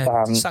 but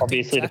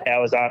obviously the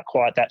powers aren't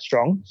quite that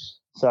strong.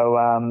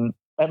 So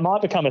it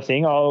might become a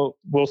thing.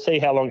 We'll see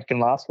how long it can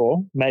last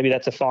for. Maybe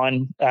that's a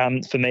fine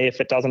for me if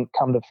it doesn't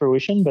come to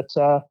fruition, but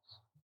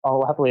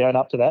I'll happily own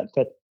up to that.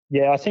 But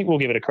yeah, I think we'll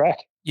give it a crack.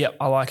 Yep,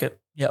 I like it.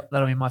 Yep,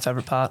 that'll be my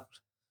favourite part.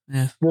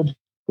 Yeah. Good.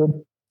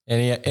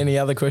 Any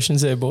other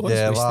questions there, boys?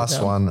 Yeah,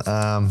 last one.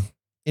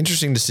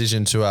 Interesting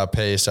decision to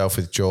pair yourself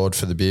with George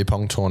for the beer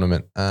pong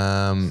tournament.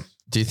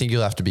 Do you think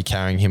you'll have to be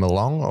carrying him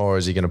along, or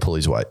is he going to pull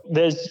his weight?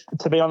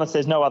 To be honest,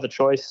 there's no other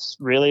choice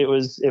really. It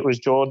was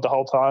George the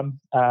whole time.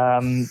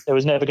 There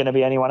was never going to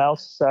be anyone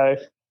else. So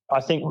I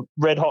think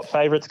red hot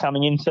favourites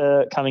coming into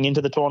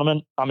the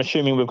tournament. I'm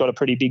assuming we've got a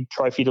pretty big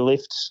trophy to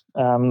lift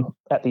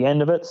at the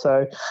end of it.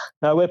 So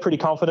no, we're pretty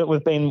confident.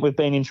 We've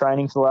been in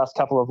training for the last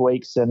couple of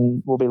weeks,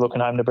 and we'll be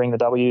looking home to bring the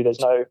W.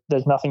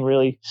 There's nothing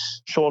really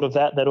short of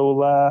that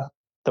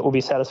we'll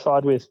be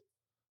satisfied with.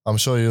 I'm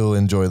sure you'll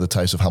enjoy the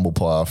taste of humble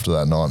pie after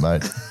that night,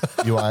 mate.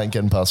 You ain't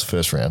getting past the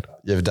first round.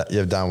 You've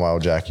done well,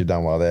 Jack. You've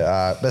done well there.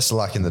 Best of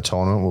luck in the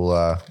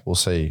tournament. We'll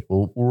see.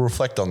 We'll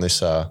reflect on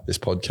this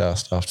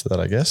podcast after that,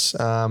 I guess.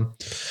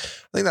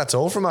 I think that's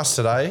all from us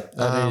today.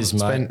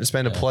 It's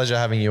been a pleasure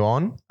having you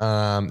on.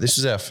 This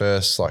is our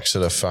first sort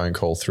of phone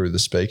call through the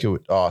speaker.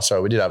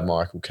 We did have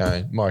Mike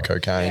O'Kane,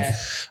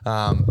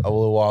 a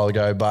little while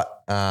ago,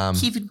 but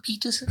Kevin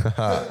Peterson.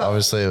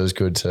 Obviously, it was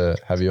good to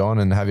have you on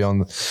and have you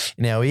on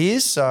in our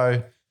ears.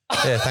 So,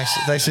 yeah,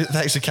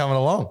 thanks for coming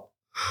along.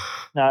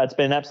 No, it's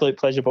been an absolute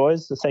pleasure,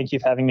 boys. So thank you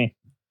for having me.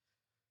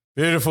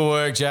 Beautiful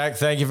work, Jack.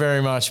 Thank you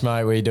very much,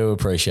 mate. We do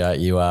appreciate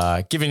you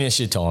giving us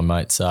your time,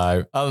 mate.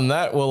 So other than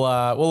that,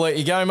 we'll let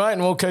you go, mate,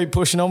 and we'll keep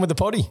pushing on with the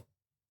potty.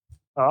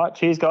 All right.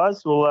 Cheers,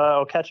 guys.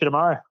 I'll catch you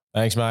tomorrow.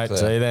 Thanks, mate.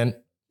 See you then.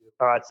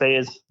 All right. See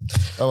yous.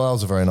 Oh, well, that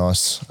was a very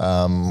nice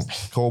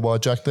call by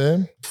Jack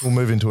there. We'll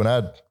move into an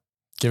ad.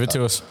 Give it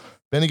to us.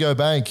 Bendigo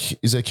Bank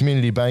is a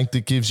community bank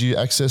that gives you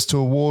access to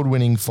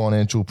award-winning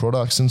financial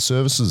products and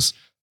services.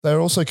 They are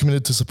also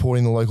committed to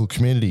supporting the local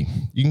community.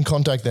 You can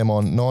contact them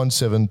on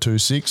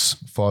 9726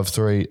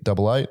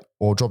 5388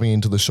 or dropping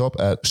into the shop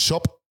at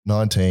shop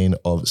 19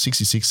 of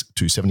 66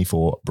 to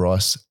 74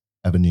 Bryce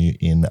Avenue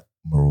in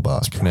Mooroolbar.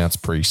 It's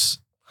pronounced Priest.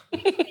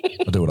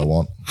 I do what I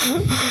want.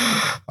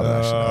 I don't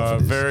actually know if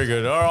it is. Very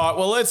good. All right.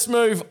 Well, let's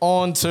move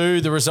on to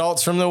the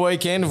results from the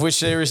weekend, of which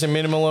there is a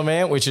minimal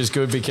amount, which is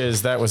good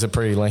because that was a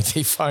pretty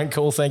lengthy phone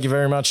call. Thank you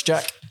very much,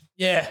 Jack.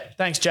 Yeah,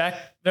 thanks, Jack.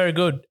 Very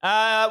good.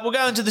 We'll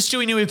go into the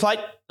Stewie Newey plate.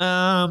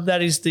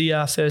 That is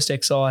the first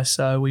XI.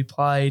 So we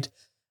played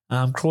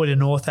Croydon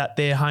North at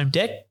their home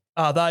deck.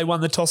 They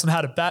won the toss and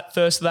had a bat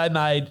first. They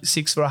made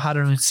 6 for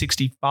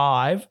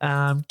 165.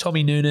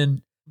 Tommy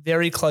Noonan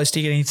very close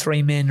to getting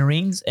 3-man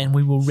rings, and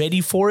we were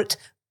ready for it.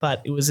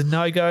 but it was a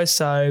no-go.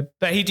 So,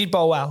 but he did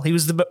bowl well. He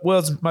was the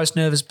world's most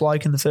nervous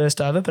bloke in the first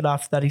over, but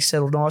after that he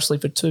settled nicely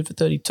for 2 for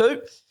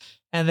 32.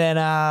 And then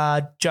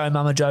Jack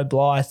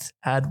Blyth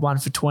had 1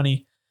 for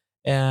 20.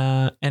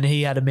 And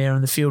he had a mare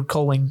in the field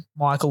calling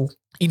Michael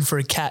in for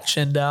a catch.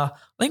 And I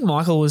think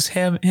Michael was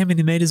how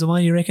many metres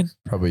away, you reckon?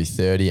 Probably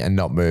 30 and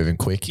not moving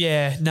quick.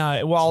 Yeah,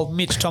 no. While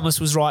Mitch Thomas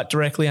was right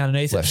directly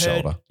underneath Left it.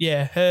 shoulder.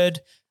 Yeah,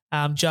 heard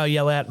Joe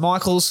yell out,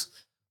 Michael's,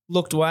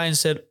 looked away and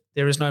said,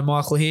 there is no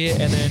Michael here.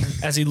 And then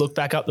as he looked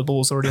back up, the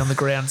ball's already on the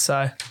ground.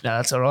 So, no,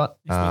 that's all right.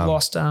 If we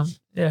lost,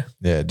 yeah.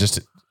 Yeah, just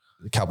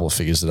a couple of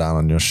figures that aren't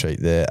on your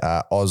sheet there.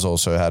 Oz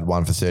also had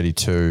 1 for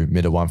 32,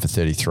 Midder 1 for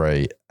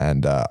 33,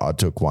 and I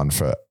took 1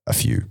 for a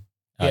few.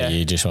 Yeah.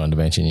 You just wanted to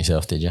mention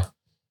yourself, did you?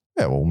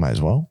 Yeah, well, may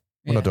as well.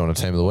 We're not doing a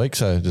team of the week,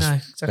 so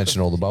just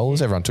mention all the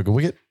bowlers. Everyone took a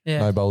wicket. Yeah.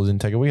 No bowlers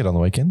didn't take a wicket on the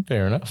weekend.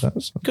 Fair enough. That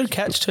was, Good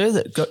catch too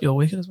that got your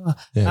wicket as well.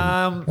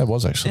 yeah, that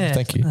was actually. Yeah.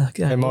 Thank you.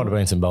 Okay. There might have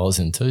been some bowlers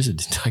in twos that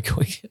didn't take a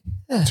wicket.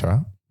 That's all right.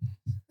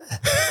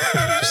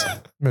 Just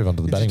move on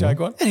to the Did you batting take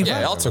one. one? Anyway,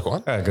 Yeah, I took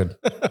one. Oh, good.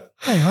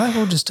 anyway,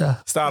 we'll just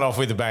Start off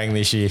with a bang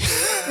this year.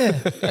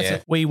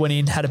 we went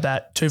in, had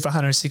about 2 for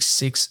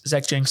 166.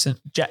 Zach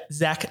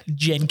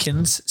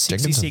Jenkins,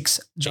 66,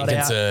 not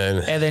out.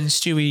 Jenkinson. And then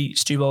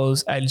Stu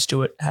Bowles, Aiden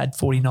Stewart had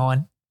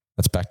 49.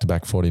 That's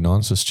back-to-back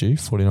 49s for Stu.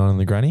 49 in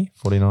the granny,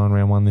 49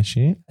 round 1 this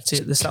year. That's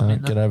it. There's something in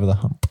Can't there. get over the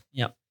hump.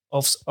 Yeah.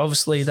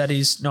 Obviously, that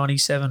is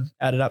 97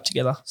 added up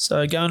together.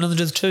 So going on to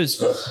the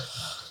twos.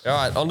 All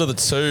right, on to the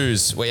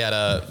twos. We had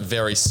a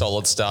very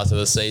solid start to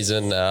the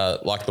season.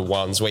 Like the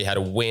ones, we had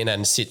a win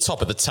and sit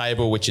top of the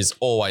table, which is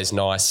always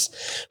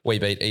nice. We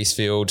beat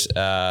Eastfield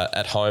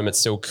at home at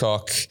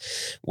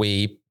Silcock.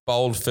 We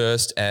bowled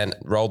first and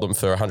rolled them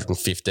for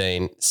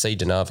 115. C.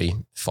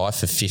 Denavi, 5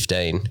 for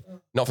 15.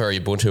 Not very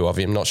Ubuntu of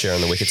him, not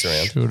sharing the wickets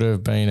around. Should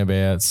have been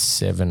about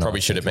 7. Probably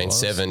should have been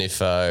 7 if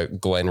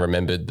Glenn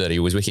remembered that he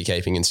was wicket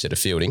keeping instead of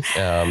fielding.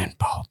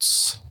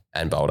 Bolts.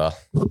 And Boulder.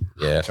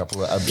 Yeah. A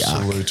couple of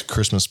absolute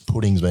Christmas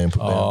puddings being put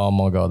down. Oh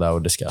my God, they were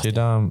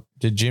disgusting.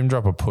 Did Jim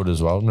drop a put as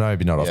well?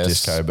 Maybe not off Yes.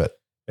 disco, but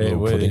It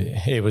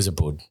pudding. was a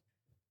bud.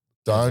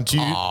 Don't you?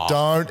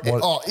 Don't.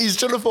 What? Oh, he's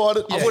trying to fight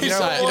it. I wouldn't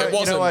say it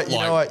wasn't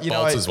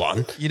Bolts'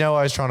 one. You know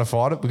why he's trying to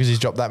fight it? Because he's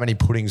dropped that many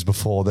puddings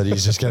before that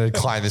he's just going to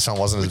claim this one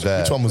wasn't as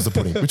bad. Which one was the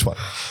pudding? Which one?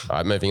 All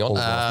right, moving on. Pulls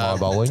off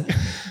my bowling.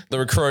 The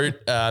recruit,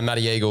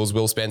 Matty Eagles,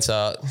 Will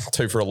Spencer,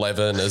 2 for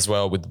 11 as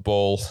well with the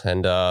ball,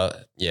 and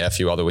a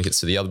few other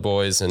wickets to the other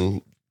boys,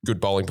 and good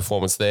bowling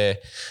performance there.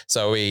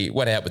 So we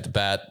went out with the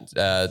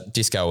bat.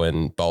 Disco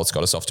and Bolts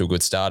got us off to a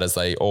good start, as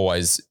they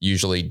always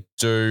usually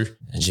do.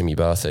 Jimmy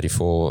Barr,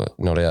 34,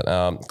 not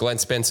out. Glenn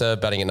Spencer,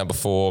 batting at number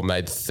 4,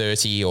 made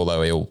 30,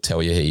 although he'll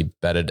tell you he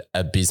batted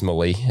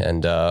abysmally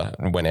and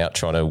went out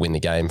trying to win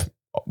the game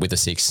with a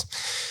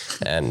 6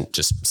 and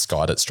just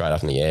skied it straight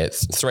up in the air.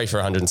 3 for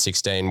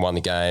 116, won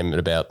the game at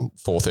about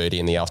 4:30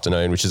 in the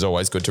afternoon, which is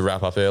always good to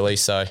wrap up early.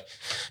 So,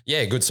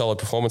 yeah, good solid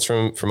performance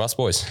from us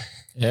boys.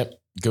 Yep,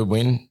 good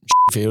win.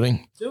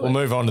 Fielding. We'll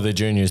move on to the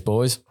juniors,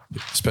 boys.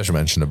 Special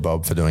mention to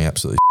Bob for doing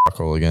absolutely fuck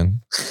all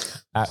again.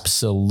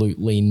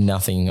 Absolutely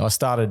nothing. I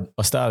started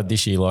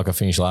this year like I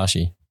finished last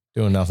year,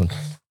 doing nothing.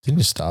 Didn't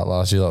you start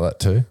last year like that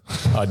too?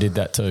 I did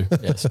that too.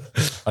 Yes,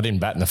 I didn't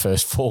bat in the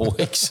first 4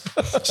 weeks.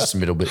 Just a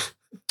middle bit.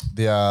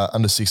 The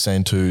under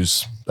 16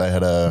 twos, they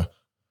had a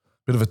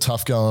bit of a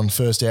tough going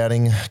first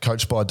outing,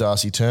 coached by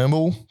Darcy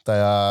Turnbull. They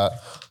are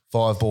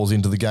 5 balls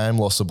into the game,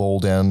 lost the ball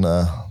down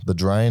the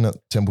drain at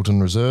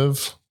Templeton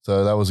Reserve.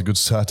 So that was a good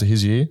start to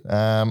his year.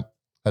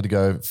 Had to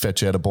go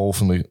fetch out a ball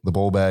from the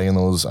ball bag, and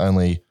there was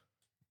only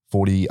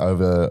 40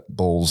 over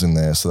balls in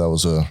there. So that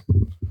was a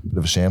bit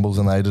of a shambles,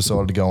 and they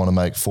decided to go on and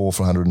make 4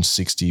 for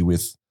 160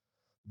 with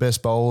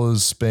best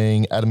bowlers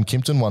being Adam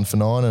Kimpton, 1 for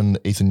 9, and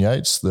Ethan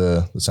Yates,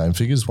 the same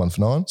figures, 1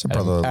 for 9. So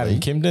Brother Adam Lee.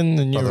 Kimpton,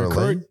 the new Brother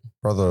recruit. Lee.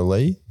 Brother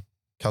Lee.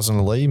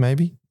 Cousin Lee,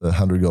 maybe? the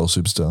 100-goal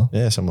superstar.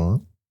 Yeah, something like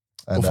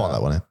that. And, We'll find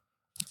that one out.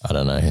 I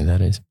don't know who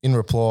that is. In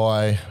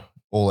reply,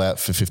 all out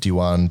for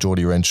 51,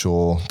 Geordie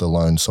Renshaw, the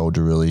lone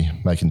soldier really,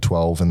 making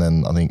 12, and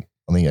then I think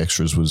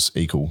extras was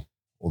equal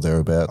or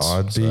thereabouts.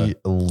 I'd be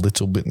a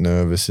little bit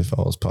nervous if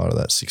I was part of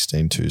that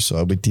 16-2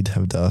 side. We did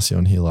have Darcy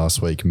on here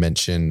last week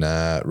mention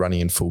running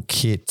in full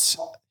kit,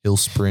 hill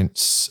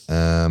sprints,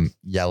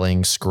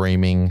 yelling,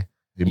 screaming.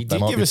 He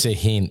did give us a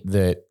hint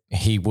that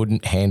he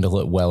wouldn't handle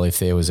it well if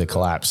there was a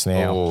collapse.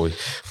 Now,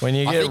 when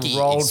you I get think he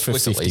rolled for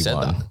explicitly said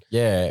 51,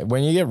 yeah,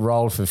 when you get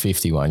rolled for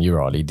 51, you're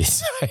right, he did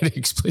say it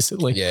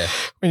explicitly. Yeah.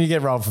 When you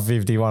get rolled for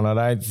 51, I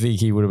don't think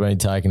he would have been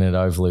taking it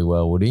overly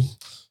well, would he?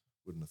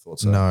 Wouldn't have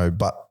thought so. No,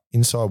 but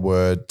inside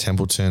word,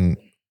 Templeton,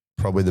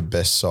 probably the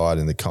best side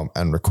in the comp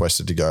and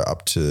requested to go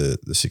up to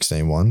the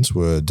 16 ones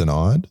were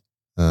denied.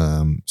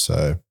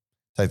 So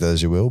take that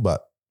as you will,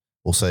 but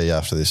we'll see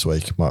after this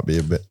week. Might be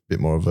a bit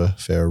more of a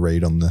fairer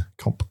read on the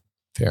comp.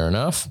 Fair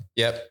enough.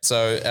 Yep.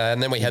 So,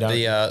 and then we had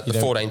the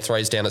 14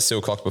 threes down at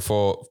Silcock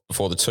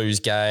before the twos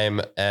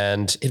game,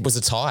 and it was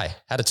a tie.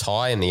 Had a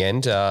tie in the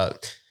end.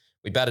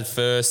 We batted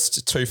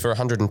first, 2 for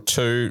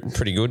 102.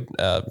 Pretty good.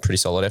 Pretty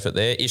solid effort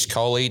there. Ish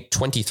Coley,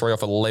 23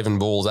 off 11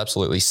 balls,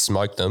 absolutely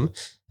smoked them.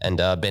 And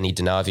Benny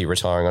Denavi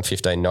retiring on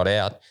 15 not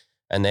out.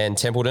 And then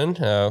Templeton,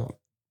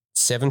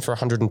 7 for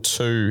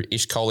 102.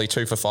 Ish Coley,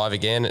 2 for 5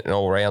 again, an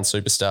all-round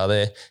superstar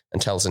there.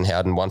 And Taliesin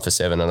Howden, 1 for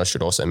 7. And I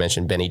should also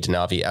mention Benny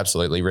Denavi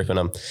absolutely ripping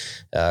them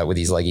with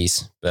his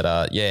leggies.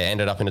 But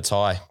ended up in a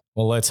tie.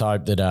 Well, let's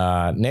hope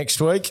that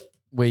next week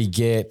we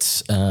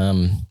get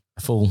a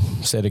full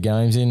set of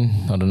games in.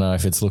 I don't know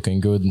if it's looking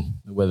good,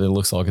 whether it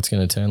looks like it's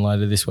going to turn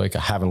later this week. I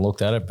haven't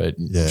looked at it, but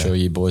I'm sure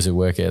you boys who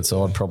work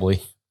outside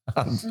probably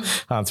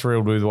aren't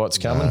thrilled with what's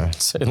coming. No,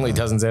 Certainly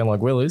doesn't sound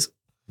like Will is.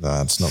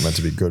 No, it's not meant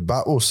to be good,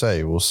 but we'll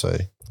see. We'll see.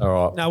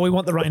 All right. No, we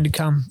want the rain to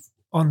come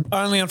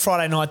only on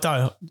Friday night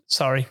though.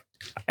 Sorry.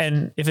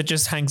 And if it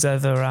just hangs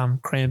over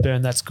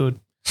Cranbourne, that's good.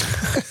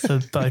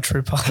 The bow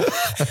trooper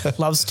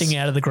loves stinging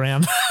out of the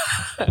ground.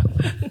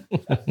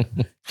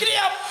 Giddy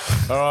up!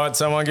 All right,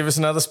 someone give us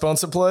another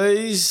sponsor,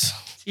 please.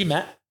 You,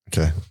 Matt.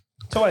 Okay.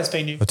 It's always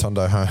been you.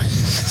 Atondo Home.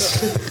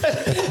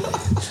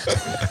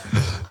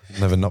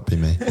 Never not be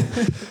me.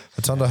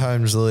 Atondo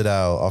Homes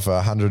Lilydale offer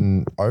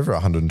over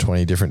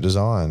 120 different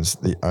designs.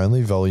 The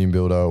only volume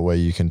builder where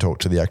you can talk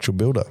to the actual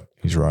builder.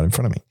 He's right in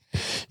front of me.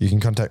 You can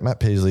contact Matt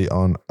Peasley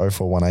on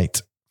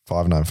 0418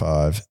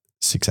 595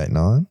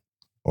 689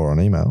 or on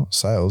email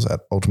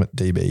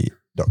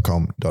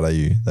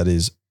sales@ultimatedb.com.au. That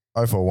is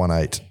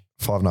 0418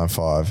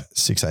 595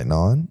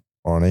 689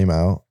 or on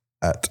email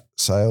at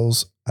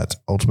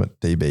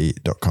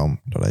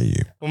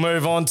sales@ultimatedb.com.au. We'll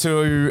move on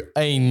to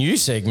a new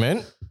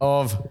segment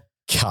of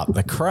Cut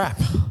the Crap.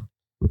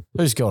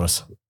 Who's got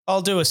us?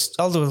 I'll do a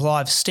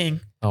live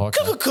sting. Oh,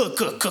 okay. Cut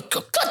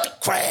the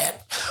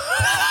crap.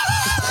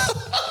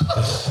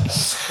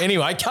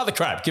 Anyway, cut the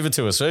crap. Give it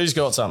to us. Who's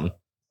got something?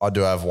 I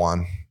do have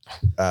one.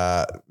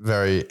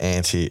 Very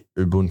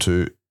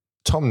anti-Ubuntu.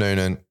 Tom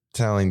Noonan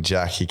telling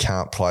Jack he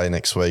can't play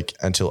next week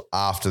until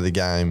after the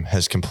game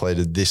has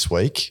completed this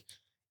week.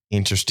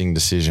 Interesting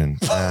decision.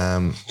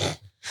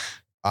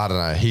 I don't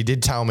know. He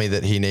did tell me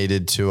that he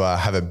needed to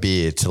have a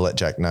beer to let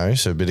Jack know,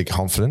 so a bit of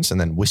confidence,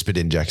 and then whispered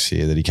in Jack's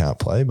ear that he can't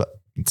play, but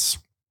it's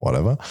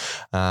whatever.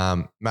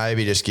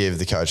 Maybe just give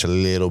the coach a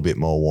little bit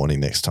more warning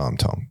next time,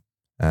 Tom.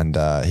 And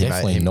he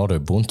Definitely not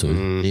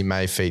Ubuntu. He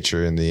may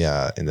feature in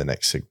the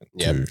next segment.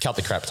 Yeah, too. cut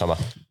the crap, Tomer.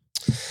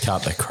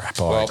 Cut the crap.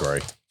 I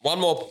agree. One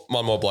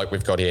more bloke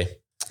we've got here.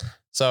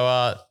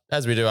 So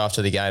as we do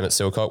after the game at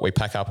Silcock, we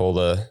pack up all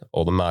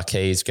the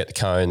marquees, get the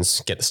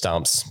cones, get the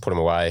stumps, put them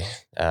away.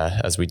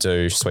 As we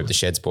do, sweep the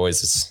sheds,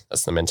 boys.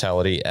 That's the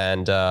mentality.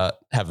 And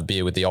have a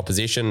beer with the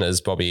opposition as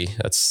Bobby.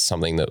 That's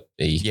something that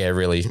he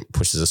really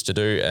pushes us to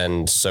do.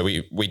 And so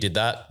we did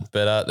that.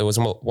 But there was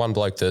one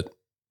bloke that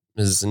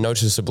was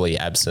noticeably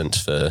absent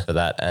for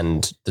that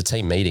and the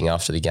team meeting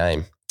after the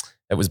game.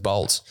 It was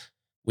Bolt.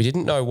 We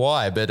didn't know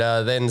why, but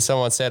then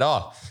someone said,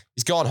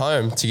 he's gone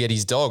home to get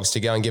his dogs to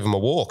go and give him a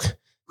walk.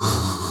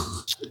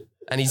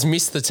 And he's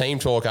missed the team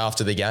talk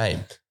after the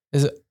game.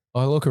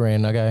 I look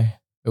around, I go,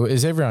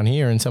 is everyone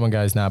here? And someone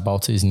goes, no,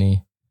 Bolts isn't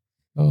here.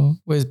 Oh,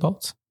 where's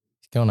Bolts?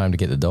 He's going home to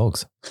get the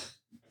dogs.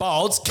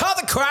 Bolts, cut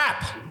the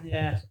crap.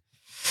 Yeah.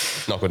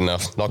 Not good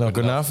enough. Not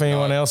good enough.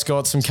 Anyone else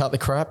got some cut the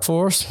crap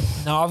for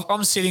us? No,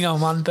 I'm sitting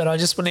on one, but I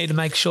just need to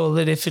make sure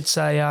that if it's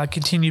a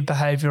continued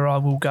behaviour, I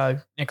will go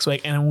next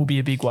week, and it will be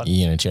a big one.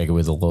 You're going to check it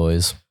with the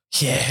lawyers.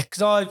 Yeah,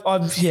 because I'll go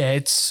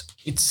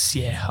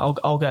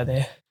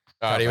there.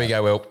 All right, here we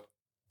go, Will.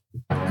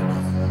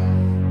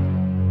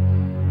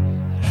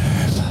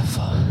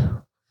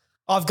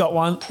 I've got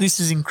one. This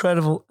is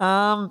incredible.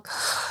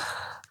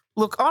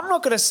 Look, I'm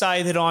not going to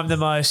say that I'm the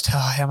most,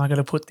 how am I going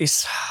to put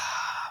this,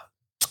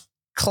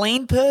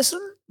 clean person,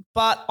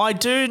 but I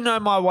do know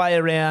my way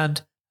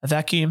around a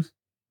vacuum,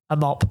 a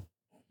mop,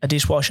 a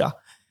dishwasher,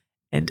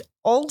 and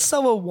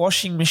also a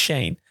washing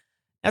machine.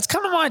 Now, it's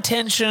come to my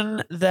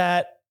attention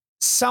that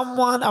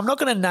someone, I'm not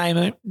going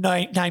to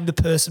name the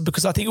person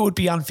because I think it would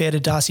be unfair to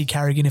Darcy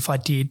Carrigan if I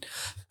did,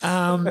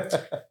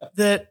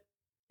 that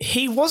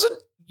he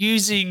wasn't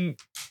using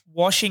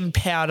washing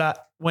powder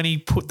when he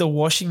put the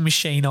washing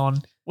machine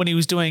on when he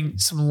was doing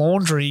some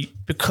laundry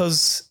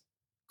because,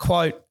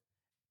 quote,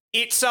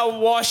 it's a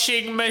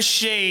washing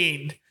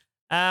machine.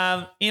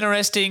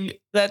 Interesting.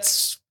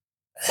 That's,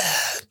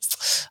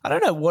 I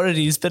don't know what it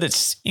is, but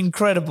it's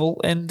incredible.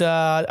 And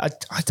I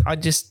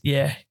just,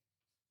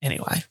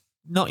 anyway,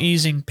 not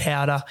using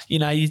powder. You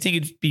know, you think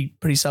it'd be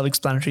pretty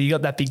self-explanatory. You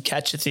got that big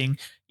catcher thing.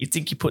 You'd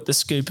think you put the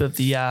scoop of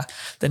the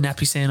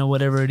nappy sand or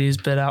whatever it is,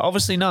 but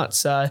obviously not.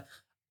 So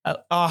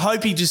I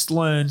hope he just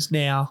learns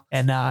now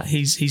and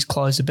his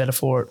clothes are better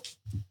for it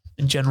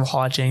and general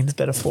hygiene is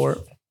better for it.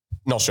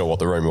 Not sure what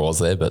the rumour was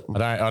there, but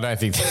I don't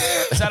think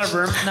is that a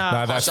rumor?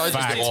 No, that's I don't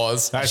fact. think it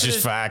was. That's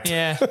just fact.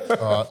 Yeah. All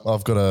right,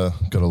 I've got a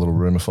little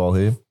rumour file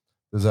here.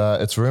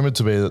 It's rumoured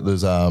to be that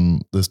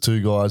there's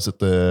two guys at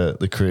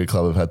the cricket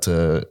club have had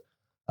to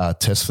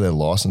test for their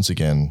licence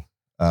again.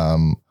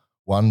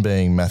 One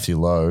being Matthew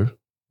Lowe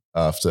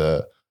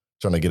after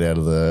trying to get out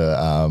of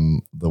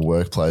the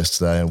workplace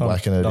today and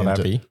whacking it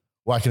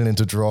whacking it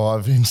into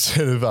drive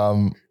instead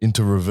of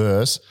into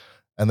reverse.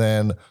 And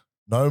then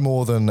no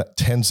more than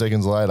 10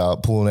 seconds later,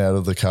 pulling out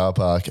of the car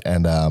park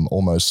and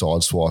almost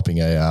sideswiping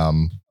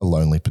a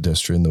lonely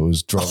pedestrian that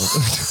was driving.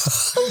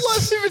 A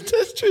lonely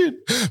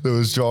pedestrian that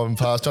was driving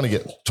past, trying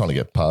to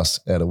get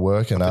past out of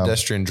work. And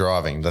Pedestrian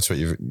driving. That's what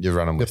you're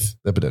running with.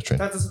 The pedestrian.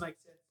 That doesn't make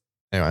sense.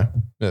 Anyway,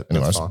 yeah,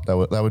 Anyways,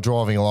 they were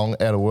driving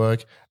along out of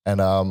work and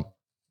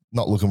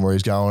not looking where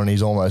he's going, and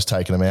he's almost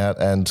taken them out.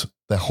 And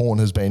the horn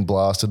has been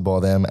blasted by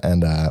them,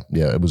 and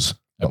it was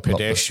A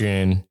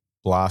pedestrian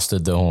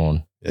blasted the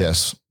horn.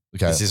 Yes.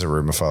 Okay. This is a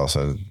rumor file,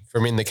 so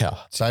From in the car.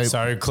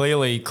 So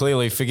clearly,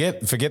 forget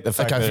the fact that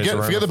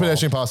forget the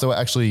pedestrian pass. They were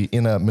actually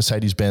in a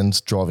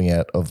Mercedes-Benz driving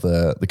out of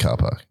the car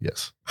park.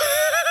 Yes.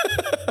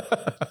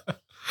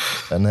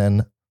 And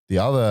then the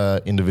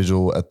other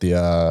individual at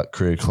the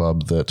career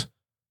club that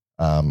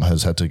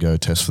has had to go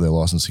test for their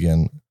license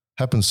again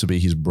happens to be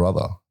his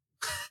brother,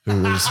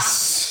 who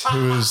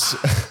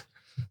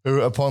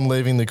upon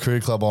leaving the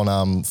career club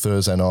on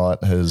Thursday night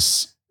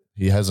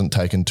he hasn't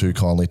taken too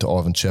kindly to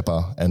Ivan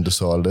Chepper and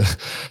decided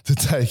to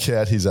take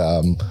out his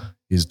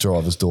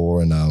driver's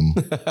door and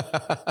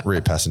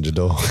rear passenger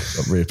door.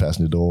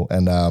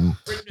 And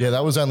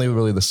that was only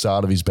really the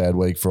start of his bad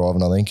week for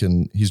Ivan, I think.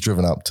 And he's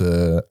driven up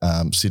to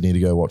Sydney to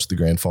go watch the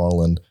grand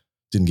final and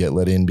didn't get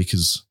let in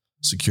because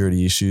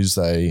security issues.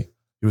 He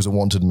was a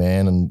wanted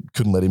man and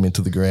couldn't let him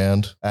into the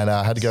ground. And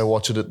I had to go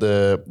watch it at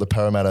the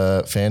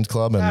Parramatta Fans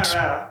Club and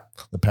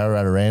the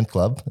Parramatta Rand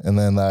Club. And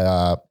then they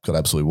got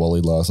absolutely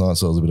walleyed last night,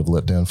 so it was a bit of a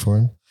letdown for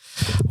him.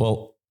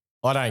 Well,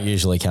 I don't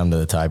usually come to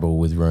the table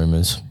with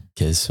rumours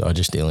because I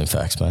just deal in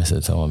facts most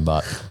of the time.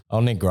 But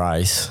on Nick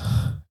Grace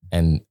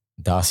and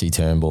Darcy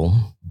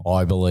Turnbull,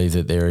 I believe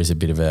that there is a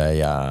bit of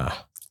a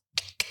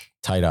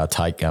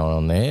take going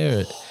on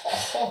there.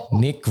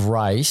 Nick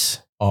Grace,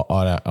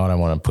 I don't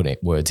want to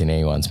put words in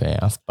anyone's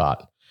mouth,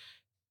 but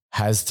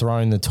has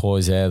thrown the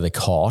toys out of the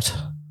cot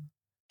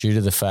due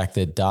to the fact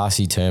that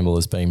Darcy Turnbull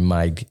has been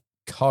made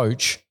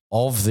coach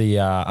of the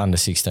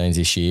under-16s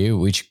this year,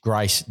 which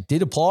Grace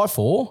did apply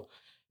for,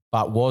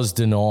 but was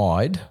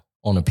denied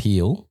on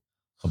appeal,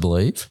 I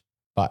believe.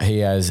 But he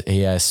has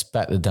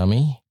spat the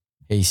dummy.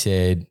 He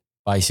said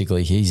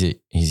basically he's a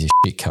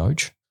shit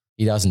coach.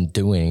 He doesn't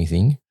do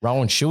anything.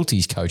 Rowan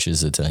Schulte's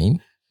coaches the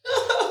team,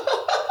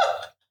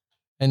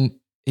 and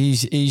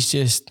he's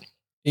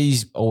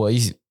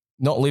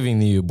not living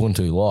the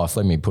Ubuntu life.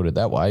 Let me put it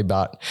that way.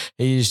 But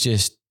he is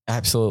just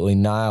absolutely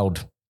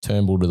nailed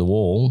Turnbull to the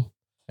wall,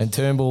 and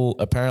Turnbull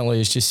apparently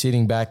is just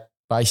sitting back,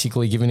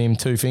 basically giving him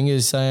two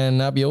fingers,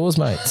 saying, "Up yours,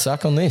 mate.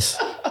 Suck on this."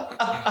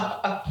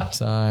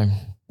 So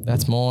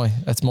that's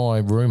my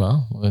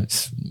rumor.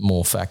 It's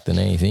more fact than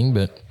anything,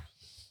 but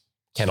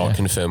Cannot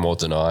confirm or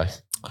deny.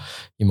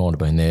 you might have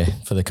been there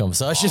for the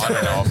conversation. I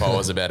don't know if I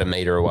was about a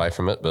metre away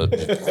from it, but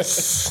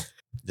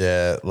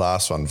yeah,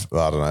 last one.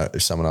 I don't know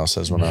if someone else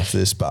has one after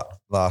this, but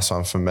last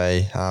one for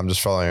me.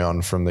 Just following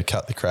on from the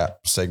cut the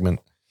crap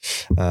segment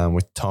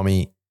with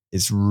Tommy.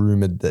 It's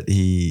rumoured that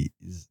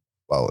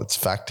it's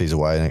fact he's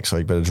away next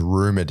week, but it's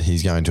rumoured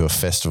he's going to a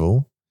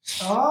festival.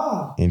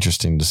 Oh.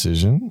 Interesting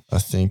decision. I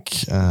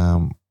think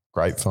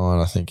Grapevine,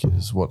 I think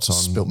is what's on.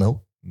 Spilt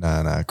milk?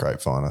 No,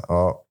 Grapevine.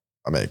 Oh,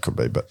 I mean, it could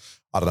be, but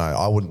I don't know.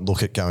 I wouldn't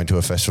look at going to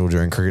a festival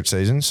during cricket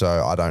season, so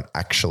I don't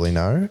actually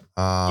know.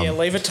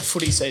 Leave it to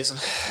footy season.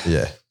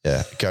 Yeah.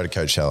 Go to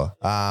Coachella.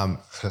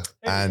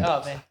 And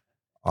man.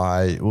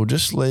 I will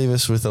just leave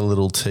us with a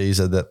little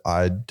teaser that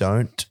I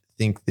don't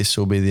think this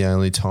will be the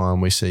only time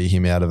we see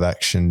him out of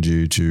action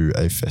due to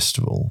a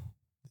festival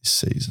this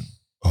season.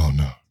 Oh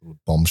no,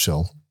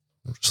 bombshell.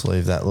 We'll just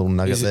leave that little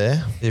nugget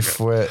there. If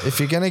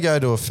you're going to go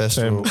to a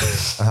festival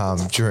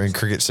during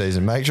cricket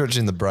season, make sure it's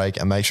in the break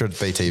and make sure it's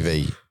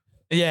BTV.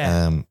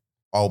 Yeah.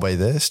 I'll be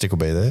there. Stick will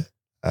be there.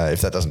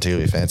 If that doesn't tickle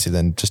your fancy,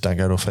 then just don't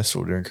go to a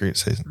festival during cricket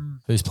season.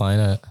 Who's playing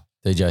it?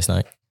 DJ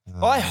Snake.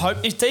 I hope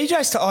if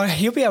DJ's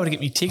he'll be able to get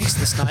me tickets to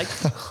the Snake.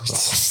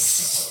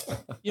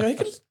 You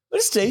reckon?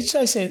 What does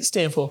DJ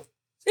stand for? Does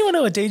anyone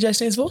know what DJ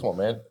stands for? Come on,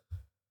 man.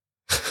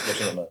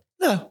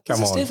 No. What does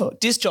it stand for?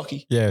 Disc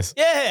jockey. Yes.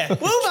 Yeah.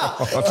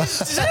 Wilbur.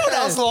 Does anyone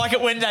else like it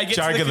when they get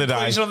Joke to of the the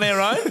conclusion on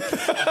their own?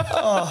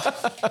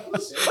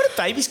 Where do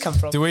babies come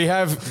from? Do we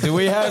have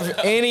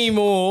any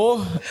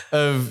more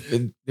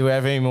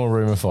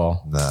rumour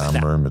file? Nah,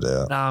 I'm rumoured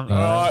out. All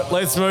right,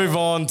 let's move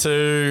on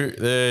to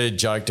the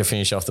joke to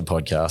finish off the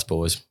podcast,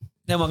 boys.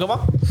 Come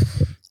on.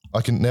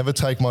 I can never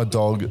take my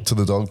dog to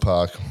the dog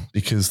park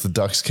because the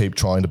ducks keep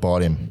trying to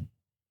bite him.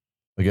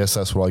 I guess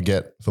that's what I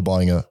get for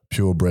buying a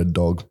purebred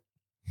dog.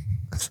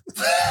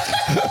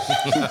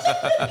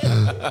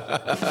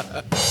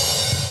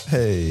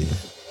 Hey.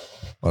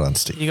 Well done,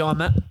 Stick. You got one,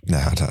 Matt? No,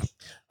 I don't.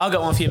 I've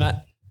got one for you,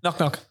 Matt. Knock,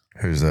 knock.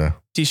 Who's there?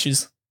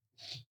 Dishes.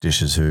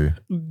 Dishes who?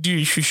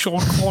 Dishes, Sean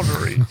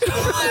Connery.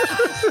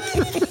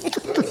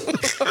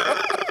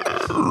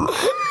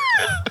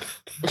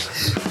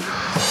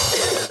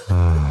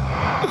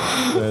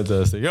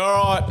 Fantastic.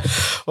 All right.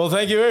 Well,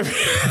 thank you,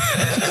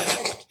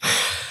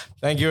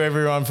 Thank you,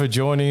 everyone, for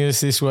joining us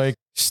this week.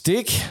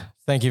 Stick,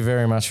 Thank you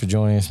very much for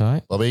joining us,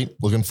 mate. Bobby,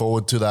 looking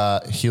forward to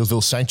the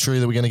Healesville Sanctuary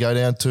that we're going to go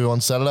down to on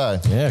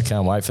Saturday. Yeah,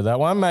 can't wait for that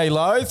one.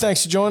 Maylo,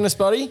 thanks for joining us,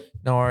 buddy.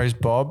 No worries,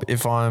 Bob.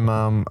 If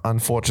I'm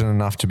unfortunate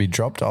enough to be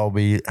dropped, I'll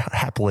be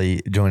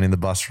happily joining the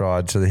bus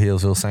ride to the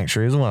Healesville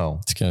Sanctuary as well.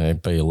 It's going to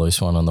be a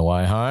loose one on the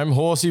way home.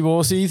 Horsey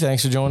Worsey,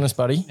 thanks for joining us,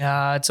 buddy.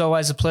 It's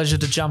always a pleasure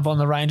to jump on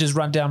the Rangers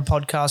Rundown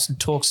podcast and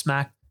talk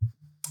smack.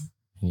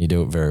 You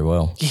do it very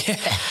well. Yeah.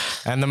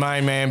 And the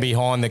main man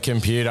behind the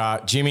computer,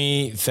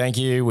 Jimmy, thank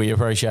you. We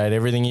appreciate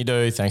everything you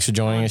do. Thanks for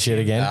joining us yet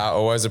again.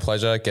 Always a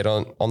pleasure. Get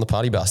on the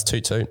party bus.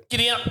 Toot toot.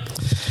 Giddy up.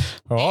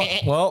 All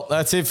right. Well,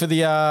 that's it for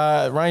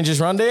the Rangers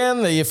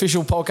Rundown, the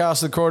official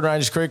podcast of the Croydon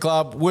Rangers Cricket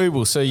Club. We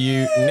will see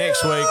you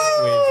next week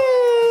with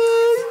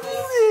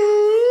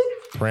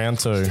round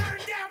 2.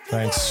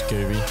 Thanks,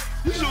 Scooby.